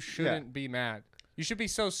 where you shouldn't be mad. You should be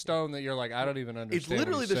so stoned that you're like, I don't even understand. It's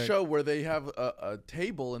literally what the you're show where they have a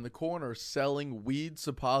table in the corner selling weed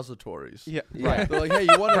suppositories. Yeah. Yeah. They're like, "Hey,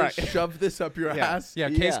 you want Right. to shove this up your Yeah. ass?"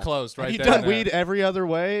 saying. Yeah, case Yeah. closed. Right Have you there done and there. weed every other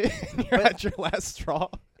way? You're at your last straw.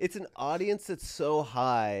 It's an audience that's so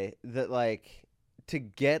high that like to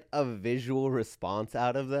get a visual response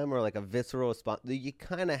out of them or like a visceral response, you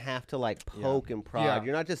kind of have to like poke and prod. Yeah.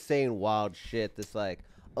 You're not just saying wild shit that's like,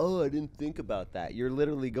 "Oh, I didn't think about that." You're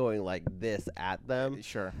literally going like this at them.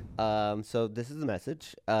 Sure. So this is the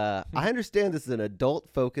message. I understand this is an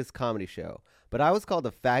adult-focused comedy show, but I was called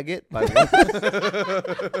a faggot by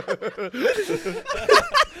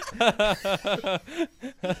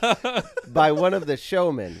by one of the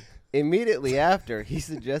showmen. Immediately after, he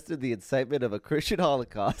suggested the incitement of a Christian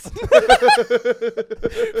Holocaust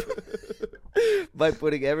by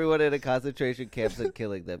putting everyone in a concentration camps and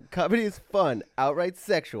killing them. Comedy is fun, outright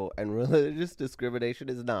sexual, and religious discrimination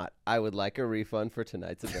is not. I would like a refund for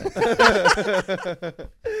tonight's event.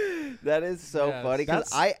 That is so funny because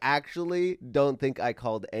I actually don't think I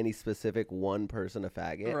called any specific one person a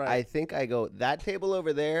faggot. Right. I think I go, that table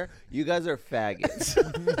over there, you guys are faggots.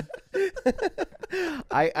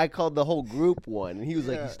 I called the whole group one, and he was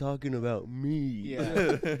like, he's talking about me. Yeah.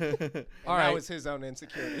 All That right. was his own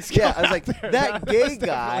insecurities. Yeah, I was like, that gay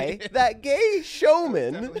guy, that gay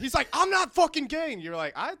showman. He's like, I'm not fucking gay. And you're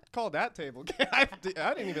like, I called that table gay. I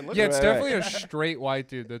didn't even look Yeah, at it's it. definitely a straight white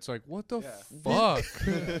dude that's like, what the fuck?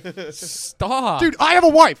 Stop. Dude, I have a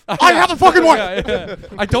wife. I have a fucking wife. Yeah.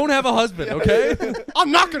 I don't have a husband, okay?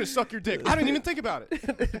 I'm not going to suck your dick. I didn't even think about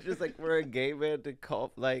it. Just like for a gay man to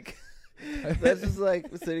call, like, that's just like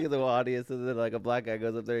sitting in the audience, and then like a black guy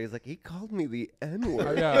goes up there. He's like, he called me the N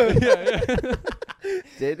word. Yeah.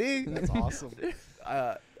 Did he? That's awesome.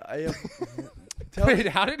 I am. Wait,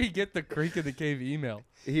 how did he get the Creek in the Cave email?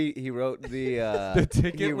 He wrote the The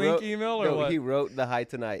ticket he link wrote- email or no, what? he wrote the Hi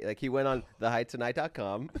Tonight. Like he went on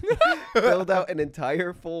theHiTonight.com, filled out an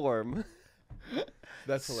entire form.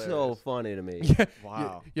 That's hilarious. So funny to me.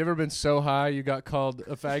 Wow. You ever been so high you got called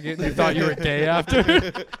a faggot and you thought you were gay after?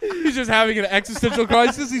 He's just having an existential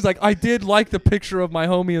crisis. He's like, I did like the picture of my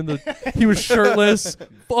homie he was shirtless.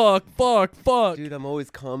 Fuck. Dude, I'm always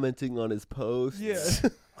commenting on his posts. Yeah.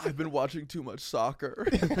 I've been watching too much soccer.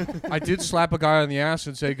 I did slap a guy on the ass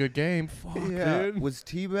and say good game. Fuck, dude. Was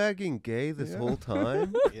teabagging gay this whole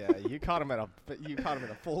time? Yeah, you caught him in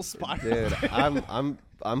a full spot. Dude,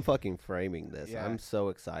 I'm fucking framing this. Yeah. I'm so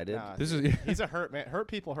excited. Nah, This is he's a hurt man. Hurt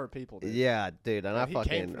people. Dude. Yeah, dude, and I he came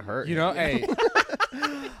fucking for you. hurt. You know, him.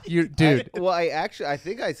 hey. Dude. I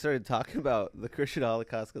think I started talking about the Christian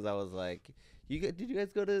Holocaust because I was like, did you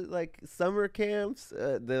guys go to like summer camps?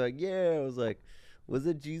 They're like, yeah. I was like, was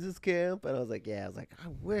it Jesus camp? And I was like, yeah. I was like, I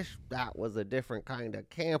wish that was a different kind of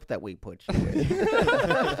camp that we put you in.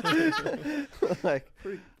 Like,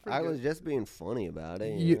 I was just being funny about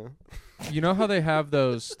it. You know? You know how they have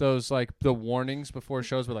those like the warnings before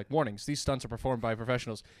shows were like, warnings, these stunts are performed by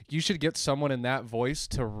professionals. You should get someone in that voice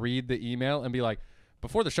to read the email and be like,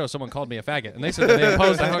 before the show, someone called me a faggot, and they said that they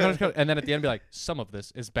imposed that, and then at the end be like, some of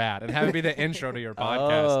this is bad, and have it be the intro to your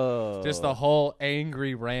podcast. Oh. Just the whole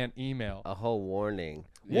angry rant email. A whole warning.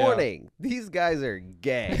 Yeah. Warning, these guys are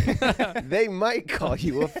gay. They might call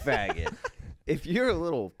you a faggot. If you're a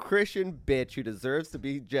little Christian bitch who deserves to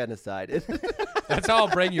be genocided. That's how I'll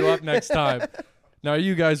bring you up next time. Now, are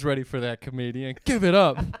you guys ready for that, comedian? Give it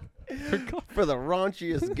up. For the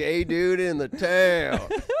raunchiest gay dude in the town.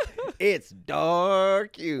 It's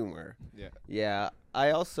dark humor. Yeah. Yeah.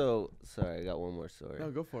 I also, sorry, I got one more story. No,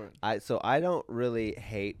 go for it. So I don't really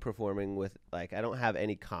hate performing with, like, I don't have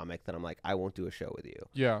any comic that I'm like, I won't do a show with you.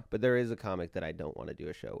 Yeah. But there is a comic that I don't want to do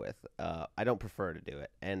a show with. I don't prefer to do it.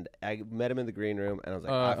 And I met him in the green room, and I was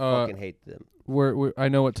like, I fucking hate them. I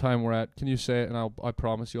know what time we're at. Can you say it, and I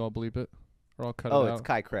promise you I'll bleep it, or I'll cut it out. Oh, it's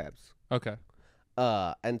Kai Krebs. Okay.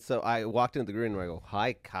 And so I walked into the green room, and I go,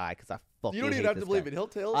 hi, Kai, because I fucking You don't even hate have to this believe guy. it.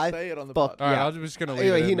 He'll I say it on the fuck- podcast. All right, Yeah. I'm just going to leave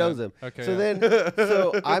Anyway, it he in knows then. him. Okay. So yeah. then,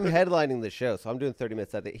 so I'm headlining the show. So I'm doing 30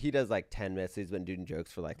 minutes. He does like 10 minutes. He's been doing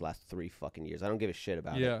jokes for like the last 3 fucking years. I don't give a shit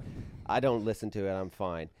about Yeah. it. I don't listen to it. I'm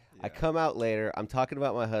fine. I come out later. I'm talking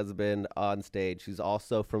about my husband on stage, who's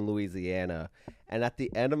also from Louisiana. And at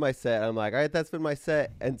the end of my set, I'm like, all right, that's been my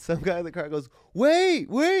set. And some guy in the car goes, wait.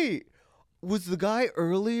 Was the guy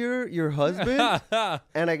earlier your husband?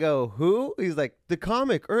 And I go, who? He's like, the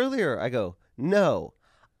comic earlier. I go, no.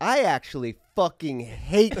 I actually fucking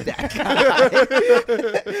hate that guy.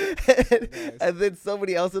 And then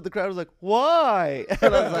somebody else in the crowd was like, why?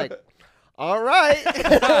 And I was like, all right.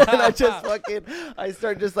 And I just I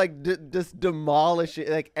start just like just demolishing,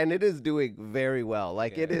 like, and it is doing very well.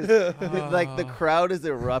 Like it is, like the crowd is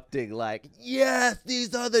erupting. Like, yes,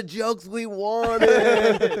 these are the jokes we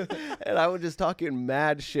wanted. And I was just talking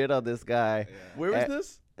mad shit on this guy. Where was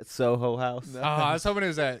this? At Soho House. I was hoping it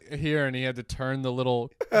was at here, and he had to turn the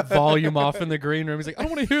little volume off in the green room. He's like, I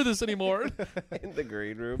don't want to hear this anymore. In the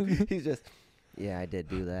green room. He's just, yeah, I did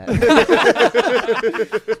do that.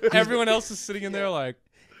 Everyone else is sitting in there like,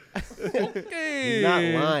 okay. He's not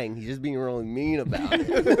lying. He's just being really mean about it.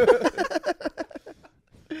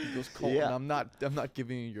 He goes, Colton, Yeah. I'm not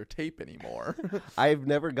giving you your tape anymore. I've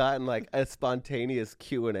never gotten like a spontaneous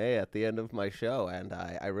Q&A at the end of my show, and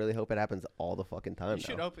I really hope it happens all the fucking time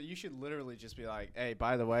now. You should literally just be like, hey,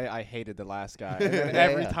 by the way, I hated the last guy. And then Yeah,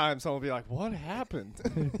 every yeah. time someone will be like, what happened?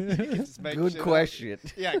 You can just make Good shit up. question.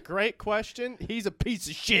 Yeah, great question. He's a piece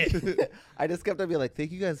of shit. I just kept on being like,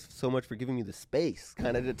 thank you guys so much for giving me the space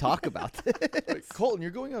kind of to talk about this. Wait, Colton,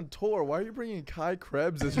 you're going on tour. Why are you bringing Kai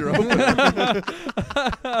Krebs as your opener?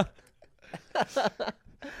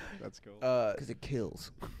 That's cool. Because it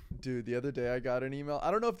kills. Dude, the other day I got an email.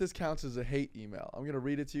 I don't know if this counts as a hate email. I'm going to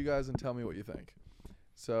read it to you guys and tell me what you think.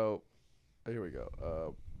 So, here we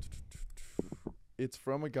go. It's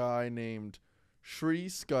from a guy named Shri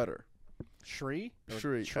Scudder. Shri?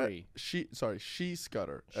 Shri. Tree. She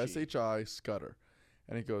Scudder. She. SHI Scudder.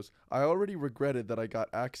 And he goes, I already regretted that I got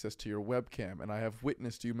access to your webcam and I have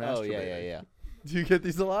witnessed you masturbating. Oh, yeah. Do you get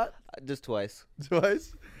these a lot? Just twice.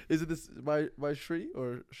 Twice? Is it this by Shri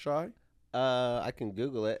or Shy? I can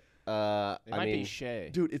Google it. It might be Shay.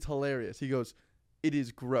 Dude, it's hilarious. He goes, it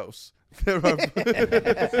is gross. There are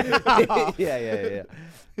yeah.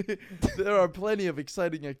 there are plenty of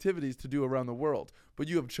exciting activities to do around the world, but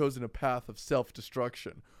you have chosen a path of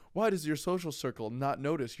self-destruction. Why does your social circle not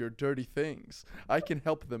notice your dirty things? I can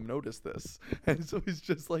help them notice this. And so he's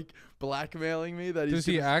just like blackmailing me that he's Does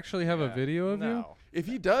he actually have a video of you? No. If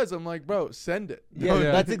he does, I'm like, bro, send it. Yeah,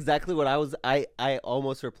 Yeah. that's exactly what I was. I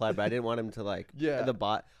almost replied, but I didn't want him to like. Yeah. The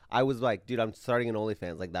bot. I was like, dude, I'm starting an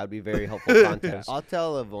OnlyFans. Like that would be very helpful content. I'll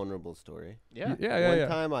tell a vulnerable story. Yeah. One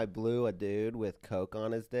time I blew a dude with coke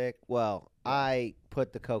on his dick. Well, I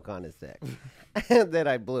put the coke on his dick, and then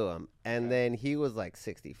I blew him, and then he was like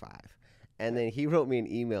 65. And then he wrote me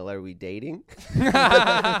an email. Are we dating?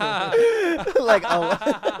 Like, oh.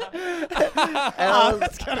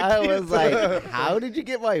 And I was like, how did you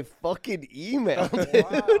get my fucking email, dude?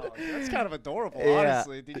 Wow, that's kind of adorable, Yeah.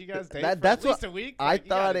 honestly. Did you guys date for That's at least what a week? I Like, you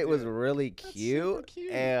thought gotta it do was really That's cute. super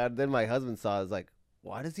cute. And then my husband saw it. I was like,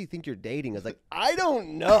 why does he think you're dating? I was like, I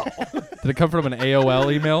don't know. Did it come from an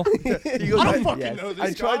AOL email? He goes, I don't fucking Yes. know this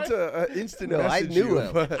I tried guy. to instant No, I message knew you,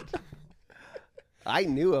 him. but I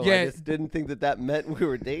knew him. Yeah. I just didn't think that meant we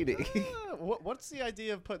were dating. What's the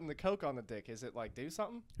idea of putting the coke on the dick? Is it like do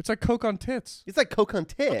something? It's like Coke on tits. It's like coke on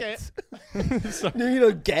tits. You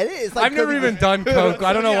don't get it? It's like I've never Coke- even done Coke.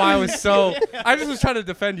 I don't know why I was so. I just was trying to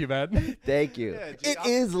defend you, man. Thank you. Yeah, It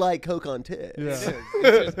is like coke on tits. Yeah.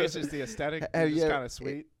 It's just the aesthetic. Have It's you just ever- kind of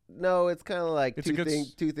sweet. No, it's kind of like It's a good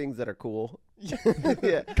two things that are cool.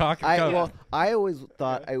 Yeah. Cock and Coke. I always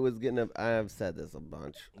thought I was gonna. I've said this a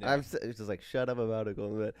bunch. Yeah. It's just like shut up about it,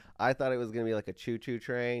 going bit. I thought it was gonna be like a choo-choo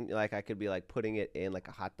train. Like I could be like putting it in like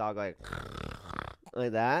a hot dog,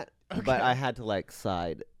 like that. But I had to like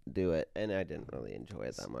side do it, and I didn't really enjoy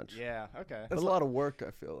it that much. Yeah. Okay. that's a lot of work,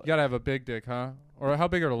 I feel like. You gotta have a big dick, huh? Or how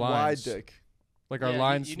big are the Wide lines? dick. Like Yeah, our you-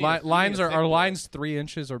 lines, you need a- you lines need a are thick our boy. lines 3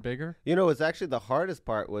 inches or bigger. You know, it's actually the hardest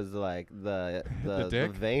part was like the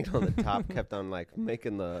dick? vein on the top kept on like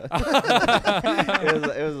making the.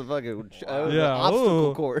 it was a fucking it was Yeah, an obstacle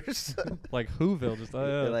ooh. course. Like Whoville, just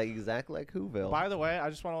Like exactly like Whoville. By the way, I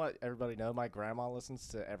just want to let everybody know my grandma listens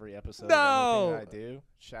to every episode No. of anything I do.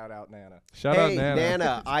 Shout out Nana. Shout out Hey,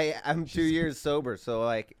 Nana. I'm 2 years sober, so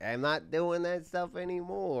like I'm not doing that stuff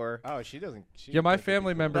anymore. Oh, she doesn't. She Yeah, my think it'd be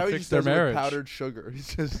family cool. member Now he fixed just their does it with marriage. powdered sugar.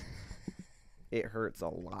 He's just It hurts a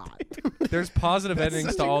lot. There's positive That's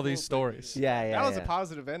endings such to a all cool these thing. stories. Yeah. That was a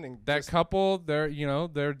positive ending. That Just- couple, they're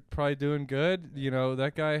probably doing good.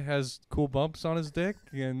 That guy has cool bumps on his dick,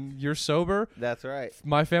 and you're sober. That's right.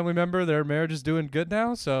 My family member, their marriage is doing good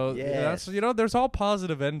now. So Yes. that's there's all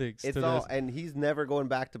positive endings It's to all, this. and he's never going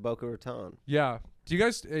back to Boca Raton. Yeah. Do you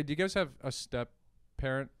guys have a step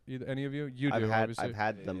parent? Any of you? You do, obviously. I've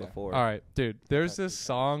had them Yeah. before. All right, dude. There's I've this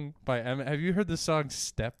song by Eminem. Have you heard the song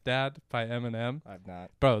 "Stepdad" by Eminem? I've not.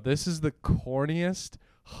 Bro, this is the corniest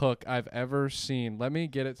hook I've ever seen. Let me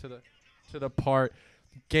get it to the part.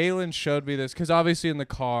 Galen showed me this because obviously in the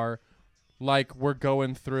car, like we're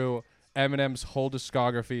going through Eminem's whole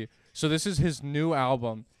discography. So this is his new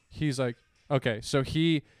album. He's like, okay, so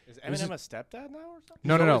he Is This is- Eminem a stepdad now or something?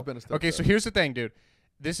 no. always been a Okay, stepdad. so here's the thing, dude.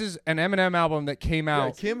 This is an Eminem album that came yeah,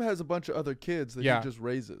 out. Kim has a bunch of other kids that Yeah. he just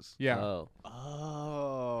raises. Yeah, Oh.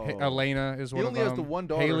 Oh. Elena is He one of only them. has the one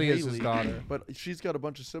daughter, Haley is his daughter. but she's got a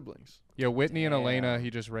bunch of siblings. Yeah, Whitney and Elena. Damn.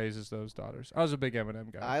 He just raises those daughters. I was a big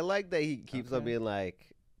Eminem guy. I like that he keeps on Okay. being like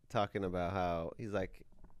talking about how he's like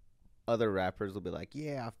other rappers will be like,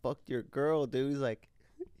 yeah, I fucked your girl, dude. He's like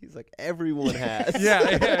everyone has.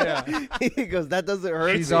 yeah. He goes, that doesn't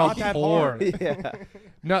hurt. She's me." a not that whore. Yeah.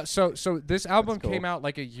 No, so this album That's cool. came out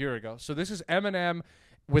like a year ago. So this is Eminem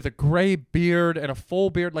with a gray beard and a full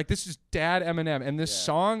beard. Like, this is Dad Eminem. And this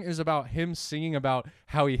song is about him singing about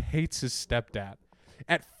how he hates his stepdad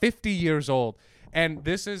at 50 years old. And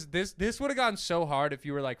this would have gotten so hard if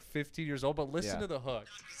you were like 50 years old, but listen to the hook.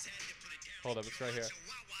 Hold up, it's right here.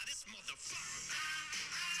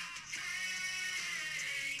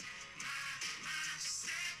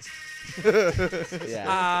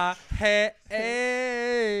 I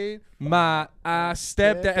hate my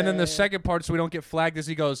stepdad. And then the second part, so we don't get flagged, is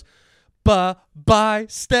he goes, bye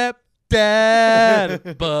stepdad,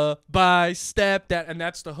 bye stepdad. And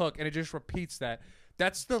that's the hook. And it just repeats that.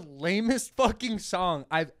 That's the lamest fucking song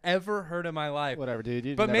I've ever heard in my life. Whatever, dude.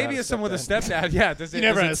 You but never maybe had as someone with a stepdad, does it, you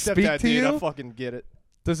never had a does it speak stepdad, to dude. you? I fucking get it.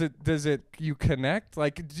 Does it you connect?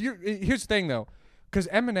 Like, here's the thing though, because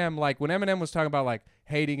Eminem, like when Eminem was talking about like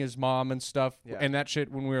hating his mom and stuff, and that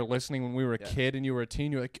shit when we were listening when we were a kid and you were a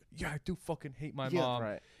teen, you're like, yeah, I do fucking hate my mom,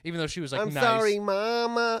 right. Even though she was like, I'm nice. sorry,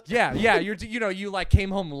 mama. Yeah, you like came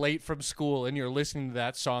home late from school and you're listening to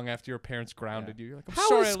that song after your parents grounded you. You're like, I'm How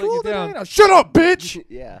sorry was I let you school down. today? Now, shut up, bitch.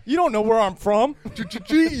 Yeah. You don't know where I'm from.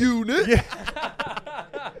 G-Unit.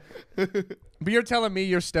 But you're telling me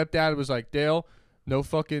your stepdad was like, Dale, no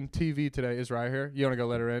fucking TV today is right here. You want to go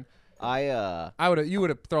let her in? You would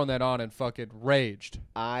have thrown that on and fucking raged.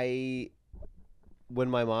 When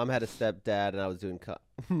my mom had a stepdad and I was doing,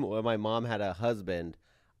 when my mom had a husband,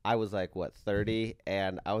 I was like, 30?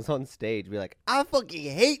 And I was on stage, be like, I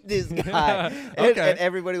fucking hate this guy. and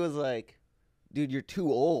everybody was like, dude, you're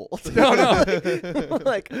too old. No.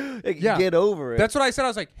 Get over it. That's what I said. I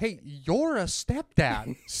was like, hey, you're a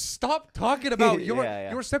stepdad. Stop talking about your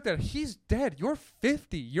stepdad. He's dead. You're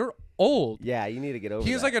 50. You're old. Yeah, you need to get over it.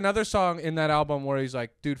 He has like another song in that album where he's like,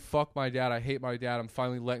 dude, fuck my dad. I hate my dad. I'm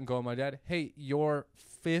finally letting go of my dad. Hey, you're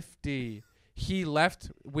 50. He left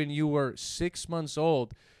when you were 6 months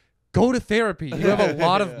old. Go to therapy. You have a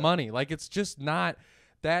lot of money. Like, it's just not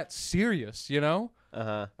that serious, you know?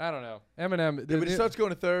 Uh-huh. I don't know. Eminem. When he starts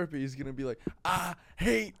going to therapy, he's going to be like, I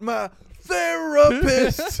hate my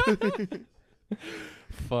therapist.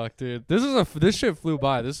 Fuck, dude. This shit flew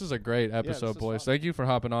by. This is a great episode, this is boys. fun. Thank you for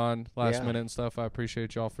hopping on last Yeah. minute and stuff. I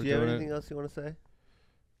appreciate y'all for Do you have doing anything it. else you want to say?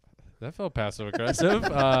 That felt passive aggressive.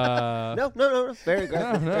 No. Very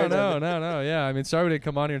aggressive. No. Yeah, I mean, sorry we didn't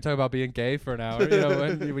come on here and talk about being gay for an hour. You know,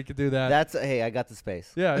 when we could do that. Hey, I got the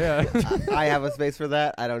space. Yeah. I have a space for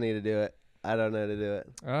that. I don't need to do it. I don't know how to do it.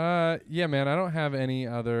 Yeah, man. I don't have any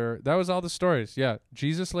other. That was all the stories. Yeah,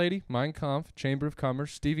 Jesus Lady, Mein Kampf, Chamber of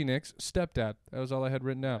Commerce, Stevie Nicks, Stepdad. That was all I had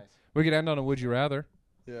written down. Nice. We could end on a Would You Rather.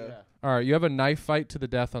 Yeah. All right, you have a knife fight to the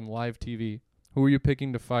death on live TV. Who are you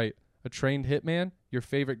picking to fight? A trained hitman, your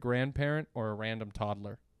favorite grandparent, or a random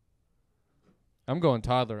toddler? I'm going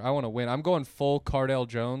toddler. I want to win. I'm going full Cardell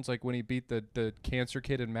Jones, like when he beat the cancer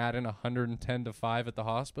kid in Madden 110-5 at the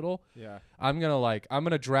hospital. Yeah. I'm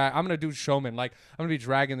gonna do showman. Like, I'm gonna be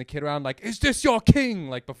dragging the kid around like, is this your king?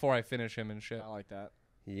 Like, before I finish him and shit. I like that.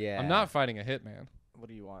 Yeah. I'm not fighting a hitman. What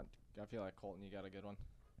do you want? I feel like Colton, you got a good one.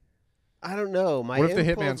 I don't know. What if the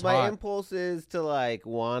hitman's my hot? impulse is to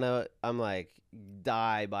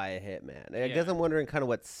die by a hitman. I guess I'm wondering kind of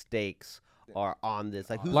what stakes are on this.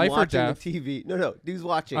 Like, who's Life or watching death? the TV? No. Who's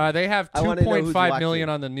watching? They have I wanna know who's 2.5 million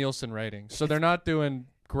watching. on the Nielsen rating, so they're not doing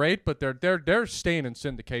great, but they're staying in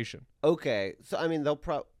syndication. Okay, so I mean they'll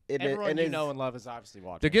probably. Everyone you know and love is obviously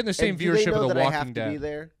watching. They're getting the same do they viewership know of The that I have Walking to be Dead.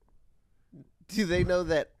 there? Do they know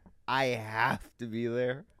that I have to be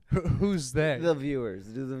there? Who's they? The viewers.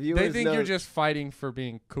 Do the viewers? They think know? you're just fighting for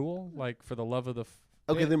being cool, like for the love of the.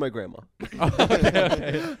 Okay, they're my grandma.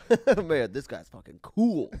 Okay. Man, this guy's fucking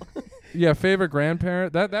cool. Yeah, favorite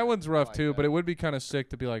grandparent. That one's rough like too, that. but it would be kind of sick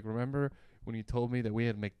to be like, remember when you told me that we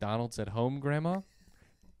had McDonald's at home, Grandma?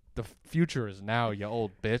 The future is now, you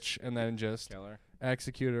old bitch, and then just Killer.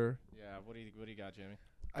 execute her. Yeah. What do you got, Jimmy?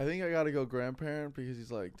 I think I got to go grandparent because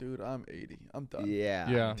he's like, dude, I'm 80. I'm done.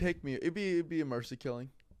 Yeah. Take me. It'd be a mercy killing.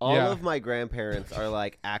 All Yeah. of my grandparents are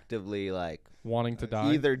like actively like Wanting to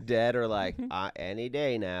die. either dead or like any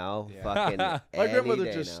day now. Yeah. Fucking My any grandmother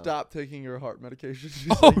day just now. stopped taking her heart medication. She's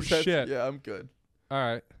Oh, like, "That's- shit. Yeah, I'm good. All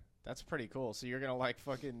right. That's pretty cool. So you're gonna like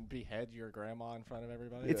fucking behead your grandma in front of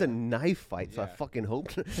everybody? It's a knife fight, so I Yeah. fucking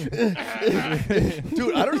hope. Dude,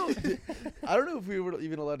 I don't know if we were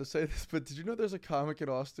even allowed to say this, but did you know there's a comic in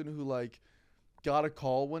Austin who like got a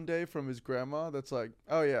call one day from his grandma that's like,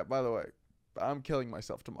 "Oh yeah, by the way, I'm killing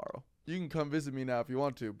myself tomorrow. You can come visit me now if you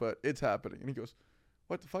want to, but it's happening." And he goes,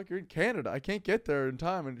 "What the fuck? You're in Canada. I can't get there in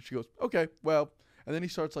time." And she goes, "Okay, well." And then he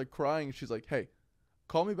starts like crying, and she's like, "Hey,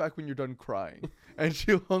 call me back when you're done crying." And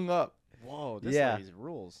she hung up. Whoa, this Yeah. lady's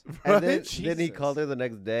rules. And then he Jesus. called her the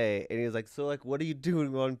next day, and he was like, "So, like, what are you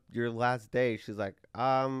doing on your last day?" She's like,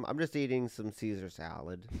 I'm just eating some Caesar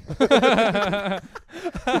salad."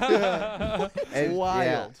 And,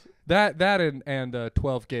 Wild. That and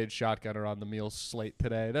 12 gauge shotgun are on the meal slate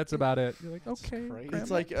today. That's about it. You're like, okay. crazy. Grandma.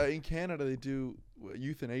 It's like in Canada they do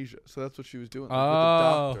euthanasia, so that's what she was doing, like, Oh.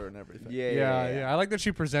 with the doctor and everything. Yeah. I like that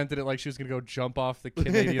she presented it like she was gonna go jump off the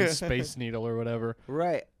Canadian Space Needle or whatever.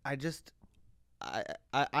 Right. I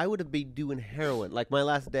would have been doing heroin. Like my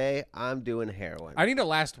last day, I'm doing heroin. I need a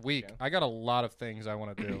last week. I got a lot of things I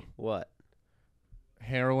want to do. What?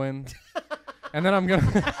 Heroin, and then I'm gonna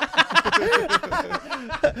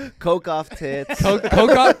Coke off tits.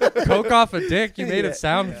 coke off a dick. You made Yeah. it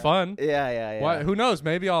sound fun. Yeah. Why, who knows?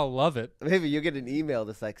 Maybe I'll love it. Maybe you get an email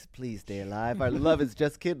that's like, "Please stay alive. Our love is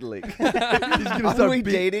just kindling." He's gonna Are start we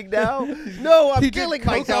beat- dating now? No, I'm He did killing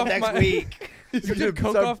coke myself off next my- week. He's You gonna did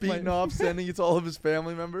coke start off my- beating off, sending it to all of his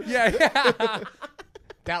family members. Yeah.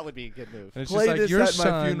 That would be a good move. And it's Play just like this your at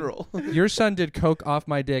son, my funeral. Your son did coke off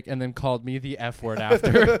my dick and then called me the F word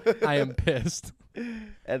after. I am pissed.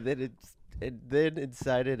 And then it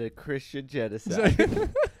incited a Christian genocide.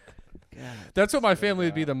 God. That's what my family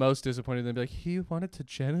would be the most disappointed. They'd be like, he wanted to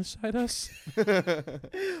genocide us?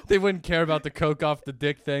 They wouldn't care about the coke off the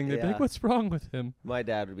dick thing. They'd be Yeah. like, what's wrong with him? My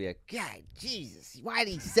dad would be like, "God, Jesus, why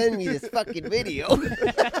did he send me this fucking video?"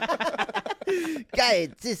 Guy,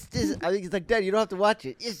 it's just, I think he's like, "Dad, you don't have to watch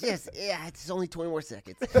it. It's only 20 more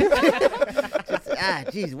seconds."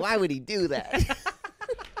 Jeez, why would he do that?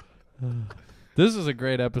 This is a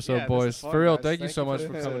great episode, Yeah, this boys. is fun, For real, guys. thank you Thank so you for much the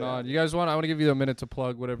for episode. coming on. You guys want? I want to give you a minute to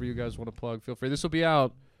plug whatever you guys want to plug. Feel free. This will be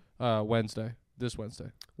out this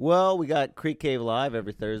Wednesday. Well, we got Creek Cave Live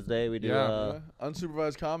every Thursday. We do. Yeah.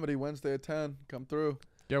 Unsupervised comedy Wednesday at 10. Come through.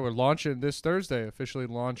 Yeah, we're launching this Thursday. Officially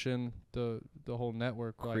launching the whole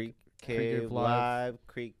network. Creek Cave Cave Live. Live,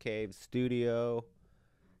 Creek Cave Studio,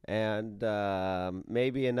 and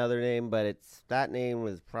maybe another name, but that name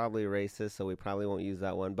was probably racist, so we probably won't use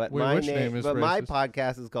that one. But Wait, my which name is my racist?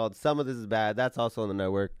 podcast is called Some of This Is Bad. That's also on the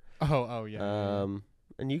network. Oh yeah.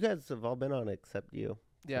 And you guys have all been on it except you.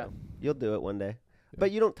 Yeah. So you'll do it one day, Yeah.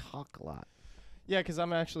 but you don't talk a lot. Yeah, because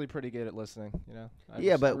I'm actually pretty good at listening. You know.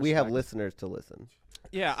 Yeah, but we have respect. listeners to listen.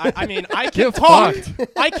 Yeah, I mean, I can Get talk.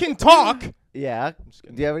 fucked. I can talk. Yeah. I'm just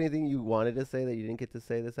kidding. Do you have anything you wanted to say that you didn't get to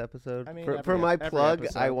say this episode? I mean, for every- my every plug, I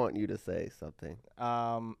episode. want you to say something.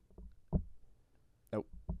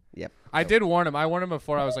 I did warn him. I warned him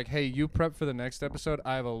before. I was like, "Hey, you prep for the next episode.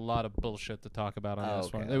 I have a lot of bullshit to talk about on Oh,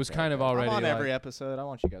 this one." okay, It was okay, kind of okay. already. I'm on like, every episode. I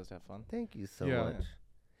want you guys to have fun. Thank you so Yeah. much.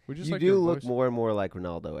 we just You like do your look voice. more and more like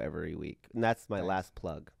Ronaldo every week, and that's my Thanks. last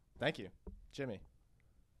plug. Thank you, Jimmy.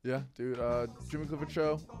 Yeah, dude. Jimmy Clifford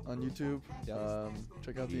Show on YouTube. Yeah.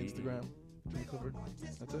 Check out the Instagram. Jimmy Clifford.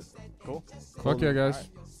 That's it. Cool. Fuck yeah, guys.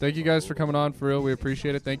 Thank you guys for coming on. For real, we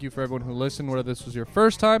appreciate it. Thank you for everyone who listened, whether this was your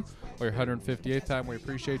first time or your 158th time. We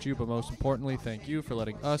appreciate you, but most importantly, thank you for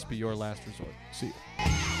letting us be your last resort. See you.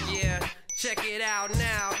 Yeah, check it out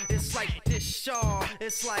now. It's like this Shaw,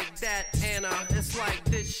 it's like that Anna. It's like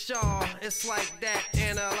this Shaw, it's like that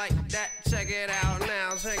Anna, like that. Check it out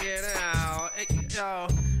now, check it out. Yo,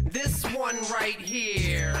 this one right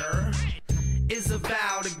here is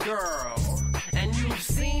about a girl. And you've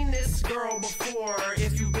seen this girl before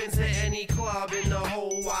if you've been to any club in the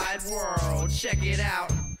whole wide world. Check it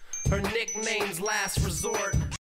out. Her nickname's Last Resort.